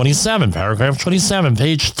 Number 27, paragraph 27,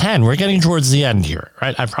 page 10. We're getting towards the end here,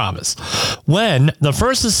 right? I promise. When the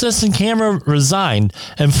first assistant camera resigned,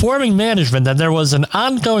 informing management that there was an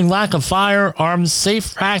ongoing lack of firearms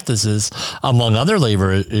safe practices, among other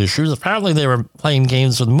labor issues. Apparently, they were playing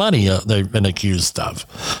games with money they've been accused of,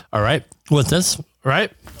 all right, with this,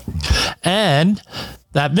 right? And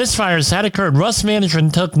that misfires had occurred. Russ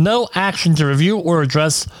management took no action to review or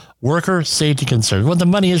address worker safety concerns. With the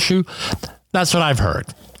money issue, that's what I've heard.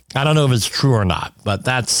 I don't know if it's true or not, but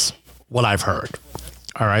that's what I've heard.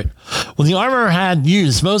 All right. When the armorer had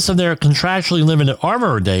used most of their contractually limited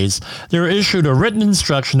armorer days, they were issued a written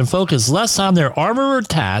instruction to focus less on their armorer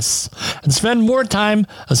tasks and spend more time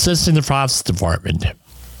assisting the props department.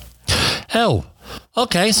 Oh,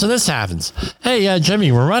 okay. So this happens. Hey,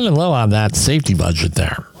 Jimmy, we're running low on that safety budget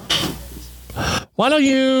there. Why don't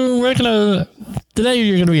today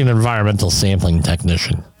you're going to be an environmental sampling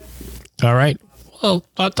technician. All right. Well,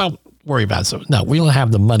 don't worry about it. No, we don't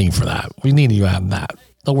have the money for that. We need you to have that.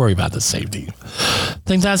 Don't worry about the safety.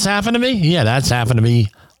 Think that's happened to me? Yeah, that's happened to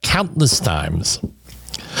me countless times.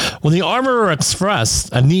 When the armorer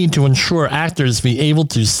expressed a need to ensure actors be able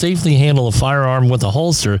to safely handle a firearm with a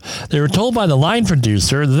holster, they were told by the line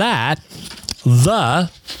producer that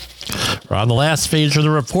we're on the last page of the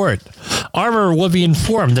report. Armorer would be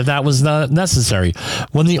informed that that was not necessary.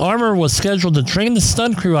 When the armorer was scheduled to train the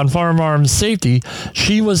stunt crew on firearm safety,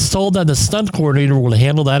 she was told that the stunt coordinator would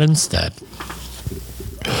handle that instead.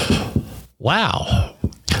 Wow.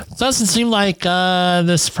 Doesn't seem like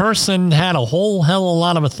this person had a whole hell of a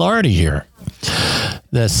lot of authority here.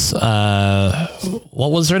 This,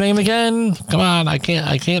 what was her name again? Come on, I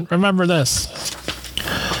can't remember this.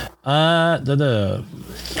 Hold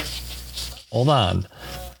on.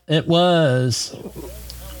 It was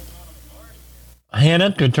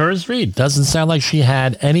Hannah Gutierrez-Reed. Doesn't sound like she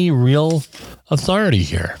had any real authority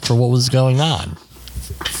here for what was going on.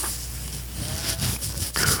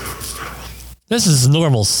 This is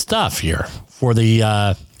normal stuff here for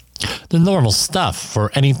the normal stuff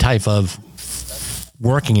for any type of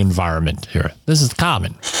working environment here. This is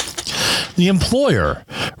common. The employer,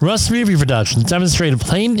 Russ Movie Productions, demonstrated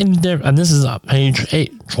plain indifference, and this is page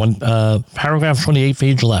 8, paragraph 28,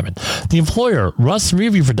 page 11. The employer, Russ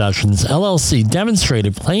Movie Productions, LLC,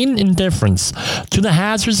 demonstrated plain indifference to the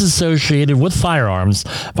hazards associated with firearms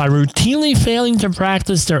by routinely failing to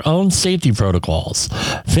practice their own safety protocols,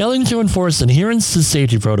 failing to enforce adherence to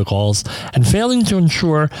safety protocols, and failing to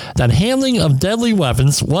ensure that handling of deadly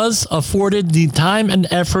weapons was afforded the time and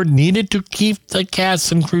effort needed to keep the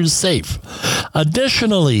cast and crew safe.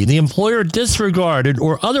 Additionally, the employer disregarded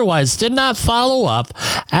or otherwise did not follow up,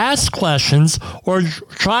 ask questions, or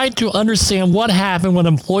tried to understand what happened when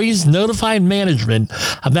employees notified management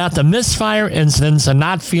about the misfire incidents and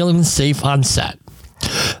not feeling safe on set.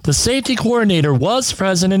 The safety coordinator was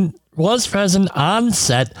present on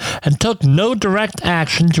set and took no direct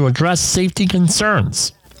action to address safety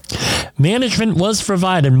concerns. Management was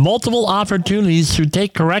provided multiple opportunities to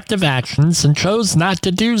take corrective actions and chose not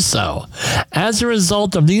to do so. As a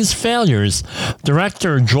result of these failures,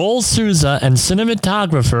 director Joel Souza and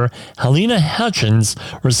cinematographer Helena Hutchins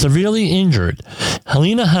were severely injured.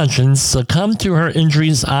 Helena Hutchins succumbed to her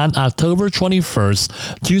injuries on October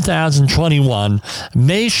 21st, 2021.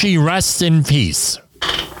 May she rest in peace.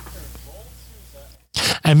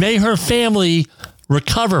 And may her family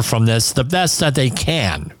recover from this the best that they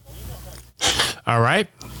can. All right.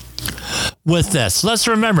 With this, let's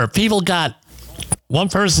remember, one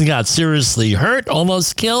person got seriously hurt,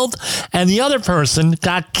 almost killed, and the other person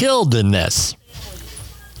got killed in this.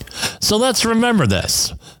 So let's remember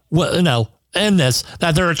this. In this,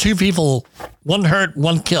 that there are two people, one hurt,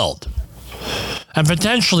 one killed, and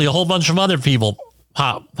potentially a whole bunch of other people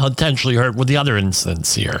potentially hurt with the other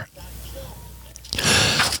incidents here.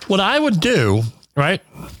 What I would do, right?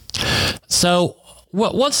 So,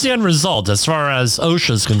 what's the end result as far as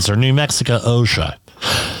OSHA is concerned? New Mexico OSHA.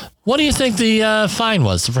 What do you think the fine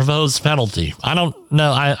was, the proposed penalty? I don't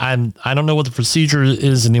know. I don't know what the procedure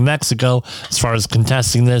is in New Mexico as far as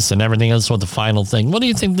contesting this and everything else. What the final thing? What do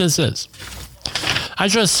you think this is? I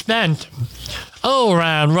just spent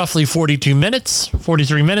around roughly 43 minutes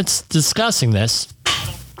discussing this.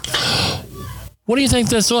 What do you think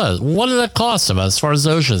this was? What did it cost them as far as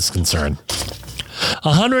OSHA is concerned?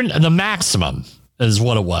 100, the maximum is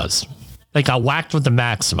what it was. They got whacked with the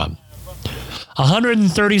maximum.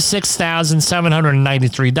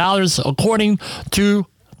 $136,793 according to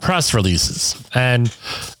press releases and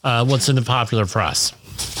what's in the popular press.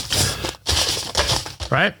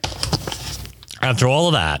 Right? After all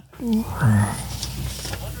of that.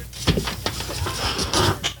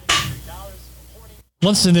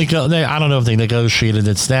 Once I don't know if they negotiated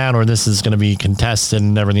it down or this is going to be contested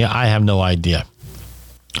and everything. I have no idea.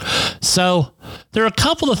 So there are a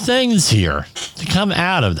couple of things here to come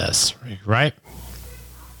out of this, right?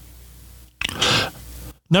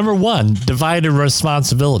 Number one, divided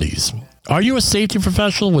responsibilities. Are you a safety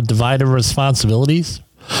professional with divided responsibilities?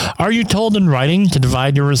 Are you told in writing to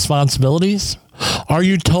divide your responsibilities? Are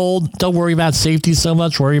you told, don't worry about safety so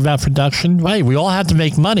much, worry about production? Right, we all have to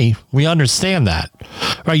make money. We understand that.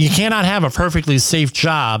 Right, you cannot have a perfectly safe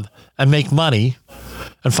job and make money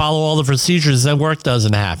and follow all the procedures, then work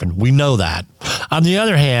doesn't happen. We know that. On the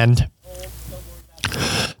other hand,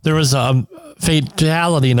 there was a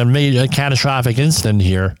fatality and a catastrophic incident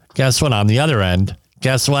here. Guess what? On the other end,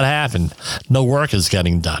 guess what happened? No work is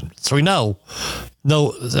getting done. So we know,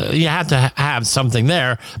 you have to have something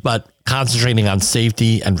there, but concentrating on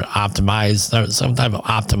safety and optimize some type of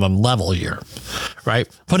optimum level here, right?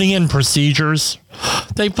 Putting in procedures.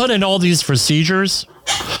 They put in all these procedures,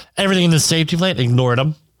 everything in the safety plan, ignored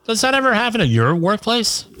them. Does that ever happen at your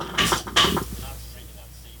workplace?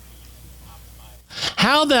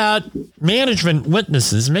 How about management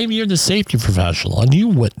witnesses? Maybe you're the safety professional and you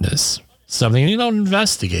witness something and you don't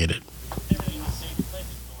investigate it.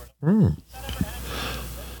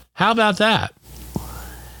 How about that?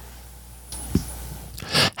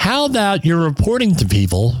 How about you're reporting to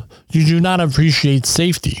people you do not appreciate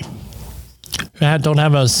safety? Don't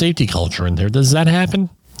have a safety culture in there. Does that happen?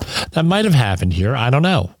 That might have happened here. I don't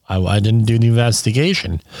know. I didn't do the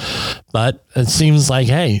investigation. But it seems like,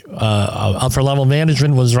 hey, upper level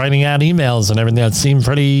management was writing out emails and everything that seemed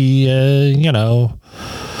pretty,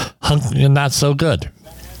 not so good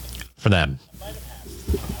for them.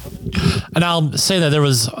 And I'll say that there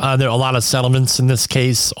was there are a lot of settlements in this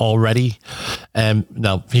case already, and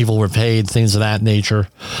people were paid, things of that nature.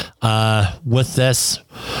 With this,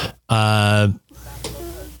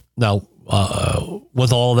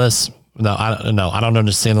 with all this, I don't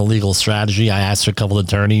understand the legal strategy. I asked a couple of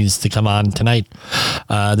attorneys to come on tonight.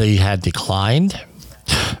 They had declined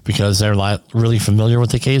because they're not really familiar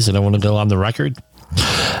with the case. They don't want to go on the record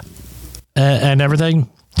and everything.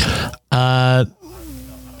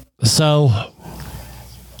 So,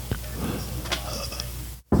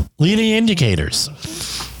 leading indicators.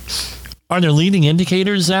 Are there leading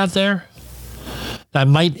indicators out there that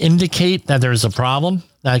might indicate that there's a problem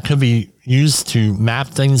that could be used to map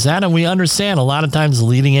things out? And we understand a lot of times the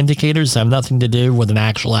leading indicators have nothing to do with an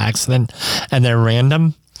actual accident and they're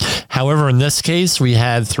random. However, in this case, we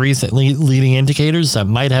had three leading indicators that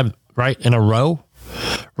might have right in a row,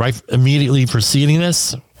 right immediately preceding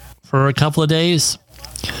this for a couple of days.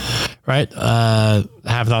 Right,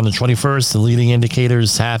 happened on the 21st. The leading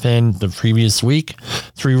indicators happened the previous week.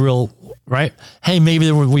 Three real, right? Hey,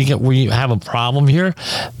 maybe we have a problem here.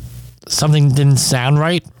 Something didn't sound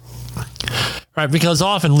right, right? Because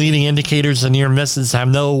often leading indicators and near misses have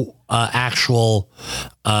no actual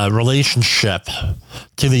relationship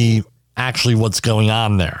to the actually what's going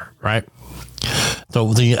on there, right?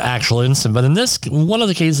 So the actual incident, but in this one of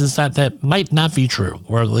the cases that might not be true,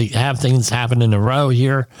 where we have things happen in a row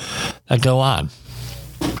here that go on.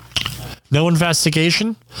 No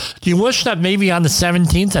investigation. Do you wish that maybe on the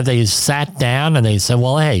 17th that they sat down and they said,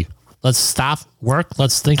 well, hey, let's stop work.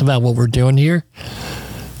 Let's think about what we're doing here.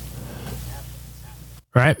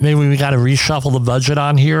 Right? Maybe we got to reshuffle the budget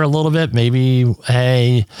on here a little bit. Maybe,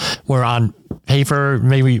 hey, we're on paper.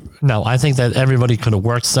 Maybe, no, I think that everybody could have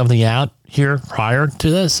worked something out here prior to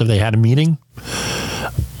this if they had a meeting.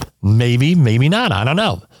 Maybe not. I don't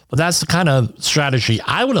know. But that's the kind of strategy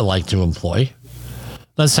I would have liked to employ.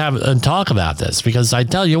 Let's have a talk about this, because I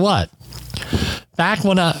tell you what, back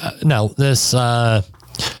when how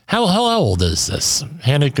old is this?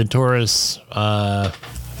 Hannah Gutierrez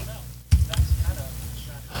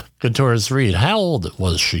Reed. How old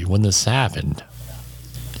was she when this happened?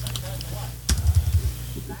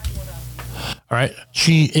 All right.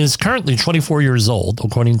 She is currently 24 years old,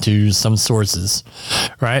 according to some sources,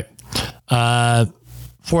 right?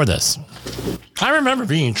 For this. I remember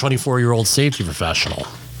being a 24-year-old safety professional.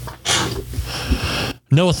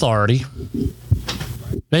 No authority.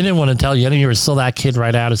 They didn't want to tell you anything. You were still that kid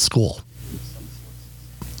right out of school.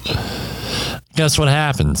 Guess what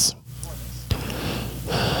happens?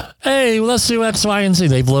 Hey, let's do X, Y, and Z.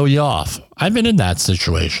 They blow you off. I've been in that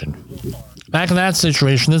situation. Back in that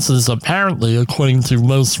situation, this is apparently, according to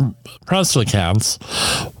most press accounts,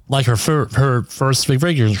 like her first big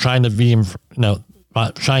break. You're trying to be,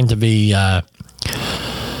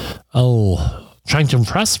 trying to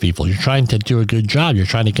impress people. You're trying to do a good job. You're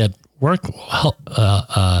trying to get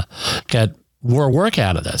more work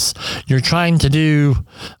out of this. You're trying to do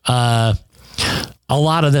a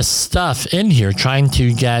lot of this stuff in here, trying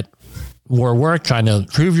to get more work, trying to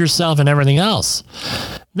prove yourself and everything else.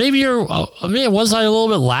 Maybe was I a little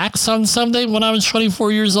bit lax on something when I was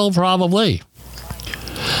 24 years old? Probably.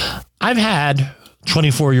 I've had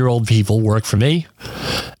 24-year-old people work for me.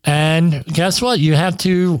 And guess what? You have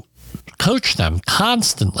to coach them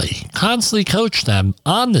constantly coach them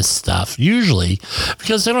on this stuff, usually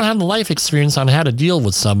because they don't have the life experience on how to deal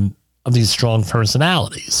with some of these strong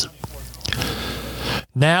personalities.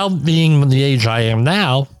 Now, being the age I am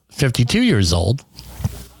now, 52 years old,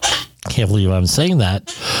 can't believe I'm saying that.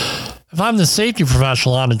 If I'm the safety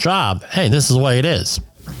professional on a job, hey, this is the way it is.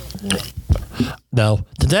 No,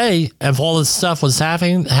 today, if all this stuff was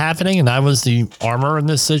happening and I was the armor in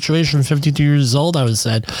this situation, 52 years old, I would have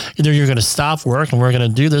said, either you're going to stop work and we're going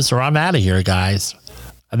to do this, or I'm out of here, guys.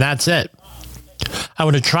 And that's it. I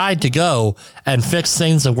would have tried to go and fix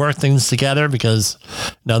things and work things together because,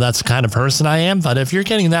 that's the kind of person I am. But if you're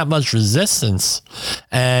getting that much resistance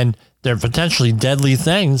and they're potentially deadly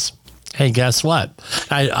things, hey, guess what?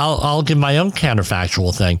 I'll give my own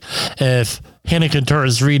counterfactual thing. If Hannah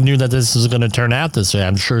Contreras-Reed knew that this was going to turn out this way,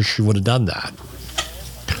 I'm sure she would have done that.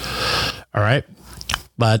 All right.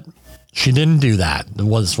 But she didn't do that. It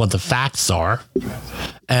was what the facts are.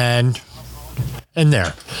 And in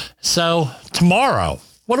there. So tomorrow,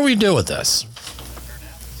 what do we do with this?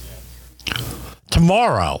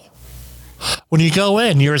 Tomorrow, when you go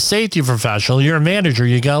in, you're a safety professional, you're a manager,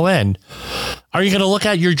 you go in. Are you going to look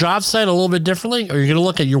at your job site a little bit differently? Or are you going to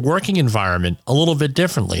look at your working environment a little bit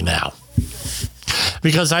differently now?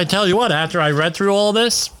 Because I tell you what, after I read through all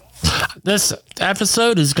this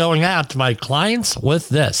episode is going out to my clients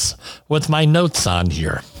with my notes on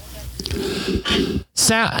here.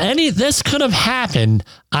 So this could have happened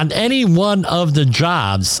on any one of the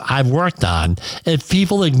jobs I've worked on if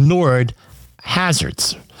people ignored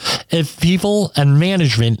hazards. If people and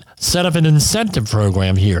management set up an incentive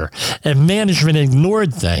program here, if management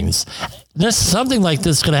ignored things, something like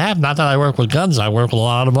this could have happened. Not that I work with guns, I work with a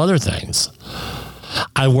lot of other things.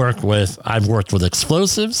 I've worked with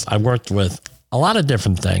explosives. I've worked with a lot of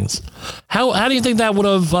different things. How do you think that would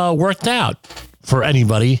have worked out for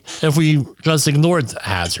anybody if we just ignored the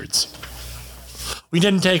hazards? We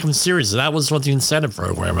didn't take them seriously. That was what the incentive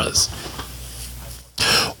program was.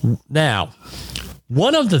 Now,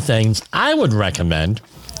 one of the things I would recommend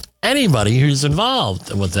anybody who's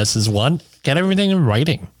involved with this is, one, get everything in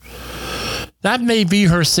writing. That may be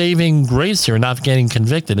her saving grace here, not getting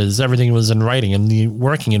convicted, as everything was in writing in the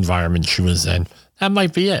working environment she was in. That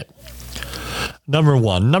might be it. Number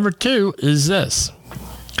one. Number two is this.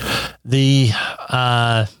 We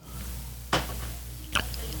have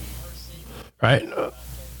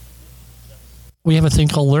a thing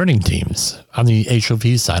called learning teams on the HOP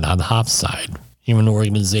side, on the HOP side, human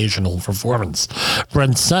organizational performance.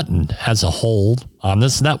 Brent Sutton has a whole, on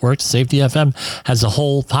this network, Safety FM, has a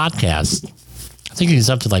whole podcast. I think he's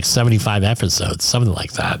up to like 75 episodes, something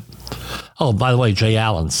like that. Oh, by the way, Jay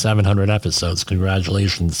Allen, 700 episodes.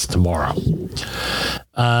 Congratulations tomorrow.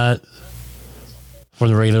 For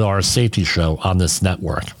the Rated R Safety Show on this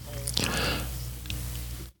network.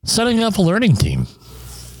 Setting up a learning team.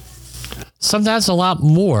 Sometimes a lot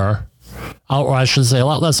more, or I should say a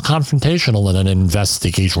lot less confrontational than an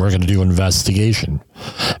investigation. We're going to do investigation.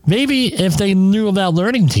 Maybe if they knew about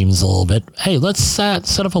learning teams a little bit, hey, let's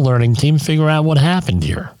set up a learning team, figure out what happened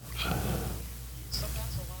here.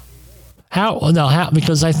 How?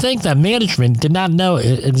 Because I think that management did not know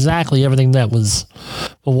exactly everything that was,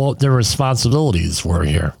 what their responsibilities were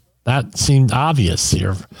here. That seemed obvious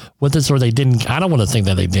here with this, or they didn't. I don't want to think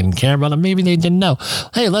that they didn't care, but maybe they didn't know.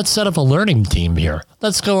 Hey, let's set up a learning team here.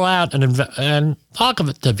 Let's go out and talk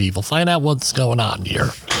to people, find out what's going on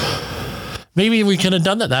here. Maybe we could have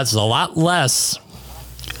done that. That's a lot less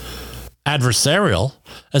adversarial.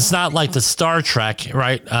 It's not like the Star Trek,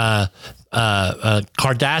 right?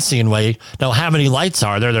 Cardassian way. Now, how many lights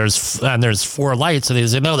are there? There's 4 lights, and they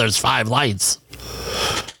say, no, there's 5 lights,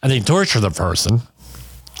 and they torture the person.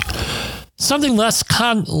 Something less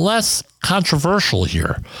controversial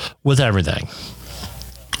here with everything.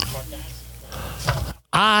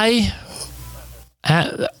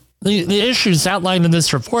 The issues outlined in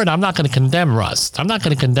this report, I'm not going to condemn Rust. I'm not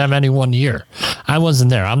going to condemn anyone here. I wasn't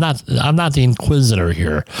there. I'm not the inquisitor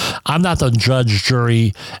here. I'm not the judge,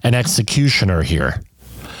 jury, and executioner here.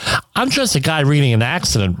 I'm just a guy reading an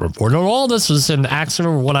accident report. All this was an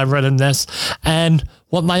accident, what I've read in this, and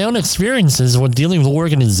what my own experience is when dealing with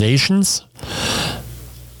organizations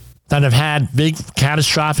that have had big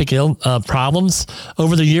catastrophic problems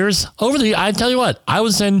over the years. I tell you what, I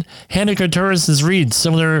was in Hannah Contreras-Reed,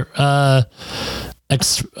 similar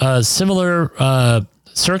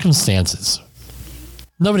circumstances.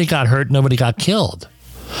 Nobody got hurt. Nobody got killed.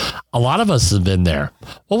 A lot of us have been there.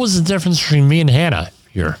 What was the difference between me and Hannah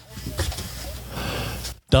here?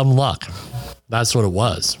 Dumb luck. That's what it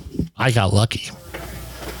was. I got lucky.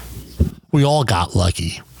 We all got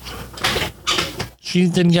lucky. She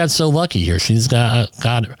didn't get so lucky here. She's got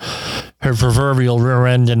her proverbial rear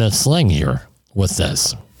end in a sling here with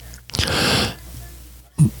this.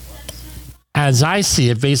 As I see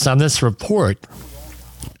it, based on this report,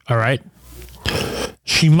 all right,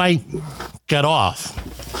 she might get off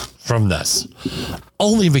from this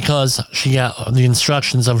only because she got the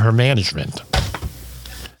instructions of her management.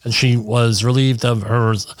 And she was relieved of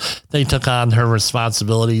they took on her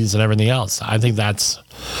responsibilities and everything else. I think that's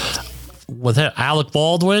with Alec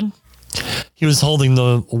Baldwin. He was holding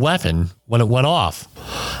the weapon when it went off.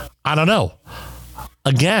 I don't know.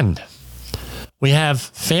 Again, we have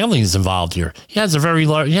families involved here. He has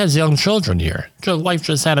he has young children here. His wife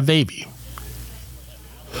just had a baby.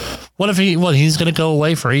 What if he's going to go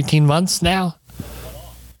away for 18 months now?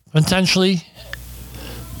 Potentially.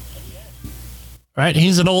 right?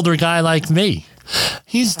 He's an older guy like me.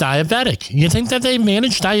 He's diabetic. You think that they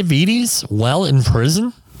manage diabetes well in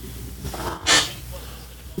prison?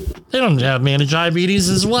 They don't manage diabetes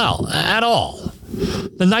as well at all.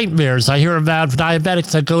 The nightmares I hear about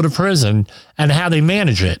diabetics that go to prison and how they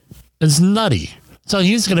manage it is nutty. So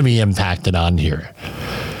he's going to be impacted on here.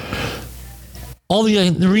 Only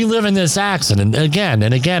reliving this accident again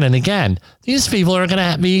and again and again. These people are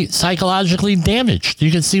going to be psychologically damaged.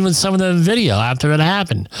 You can see with some of the video after it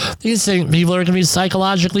happened. These people are going to be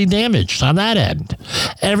psychologically damaged on that end.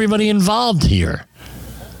 Everybody involved here.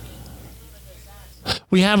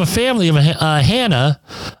 We have a family of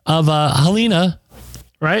Helena,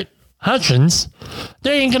 right? Hutchins.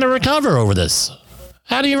 They ain't going to recover over this.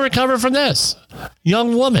 How do you recover from this?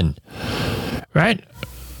 Young woman, right?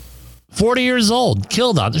 40 years old,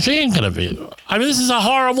 killed on. She ain't going to be. I mean, this is a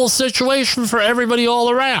horrible situation for everybody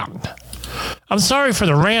all around. I'm sorry for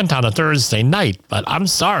the rant on a Thursday night, but I'm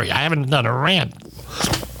sorry. I haven't done a rant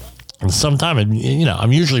in some time.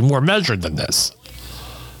 I'm usually more measured than this.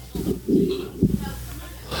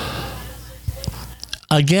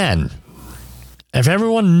 Again, if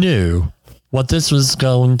everyone knew what this was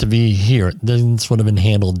going to be here, things would have been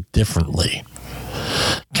handled differently.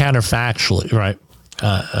 Counterfactually, right?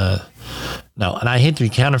 No, and I hate to be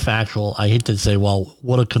counterfactual. I hate to say, well,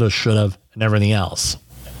 woulda, coulda, shoulda, and everything else,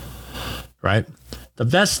 right? The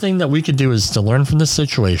best thing that we could do is to learn from this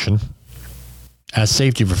situation as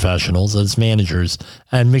safety professionals, as managers,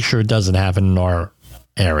 and make sure it doesn't happen in our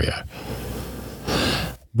area.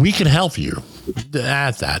 We can help you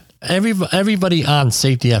at that. Everybody on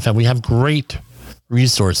Safety FM, we have great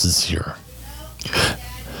resources here.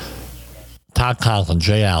 Todd Conklin,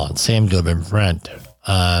 Jay Allen, Sam Goodman, Brent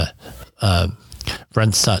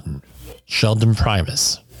Sutton, Sheldon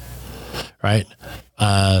Primus, right?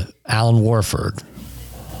 Alan Warford.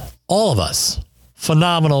 All of us.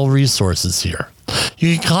 Phenomenal resources here.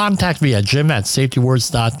 You can contact me at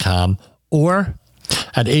jim@safetywars.com or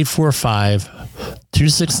at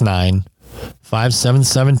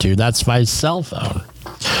 845-269-5772. That's my cell phone,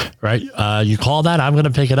 right? You call that, I'm going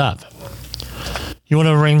to pick it up. You want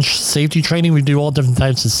to arrange safety training? We do all different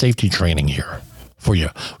types of safety training here for you.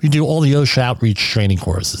 We do all the OSHA outreach training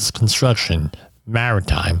courses, construction,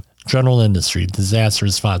 maritime, general industry, disaster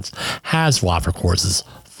response, HAZWOPER courses,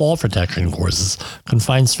 fall protection courses,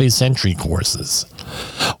 confined space entry courses.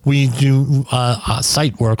 We do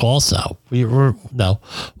site work also. We've worked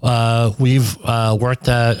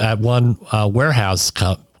at one warehouse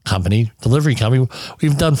company, delivery company.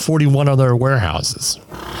 We've done 41 other warehouses.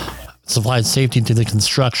 Supplied safety to the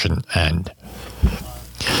construction end,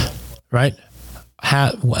 right?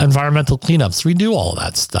 Environmental cleanups. We do all of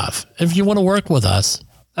that stuff. If you want to work with us,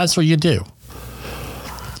 that's what you do.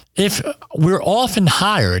 If we're often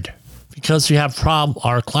hired because we have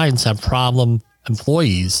our clients have problem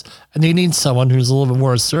employees and they need someone who's a little bit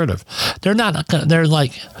more assertive. If you're going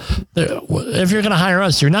to hire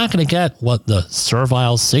us, you're not going to get what the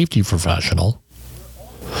servile safety professional,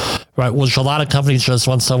 right? Which a lot of companies just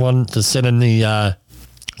want someone to sit in the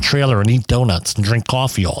trailer and eat donuts and drink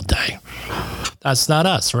coffee all day. That's not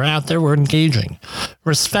us. We're out there. We're engaging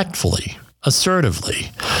respectfully,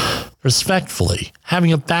 assertively, respectfully,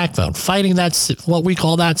 having a backbone, fighting what we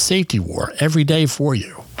call that safety war every day for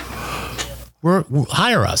you.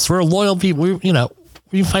 Hire us. We're loyal people.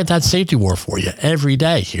 We fight that safety war for you every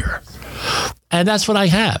day here. And that's what I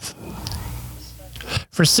have.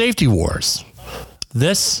 For Safety Wars,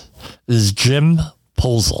 this is Jim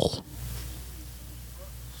Posel.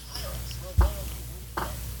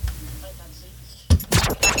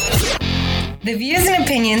 The views and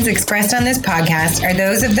opinions expressed on this podcast are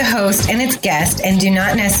those of the host and its guest and do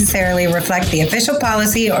not necessarily reflect the official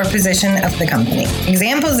policy or position of the company.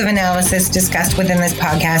 Examples of analysis discussed within this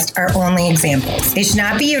podcast are only examples. They should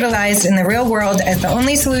not be utilized in the real world as the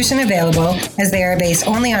only solution available, as they are based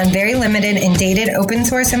only on very limited and dated open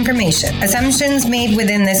source information. Assumptions made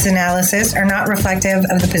within this analysis are not reflective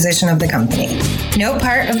of the position of the company. No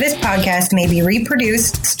part of this podcast may be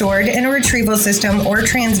reproduced, stored in a retrieval system, or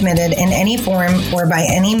transmitted in any form or by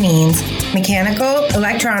any means, mechanical,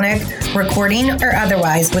 electronic, recording, or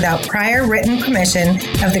otherwise, without prior written permission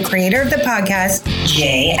of the creator of the podcast,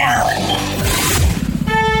 Jay Allen.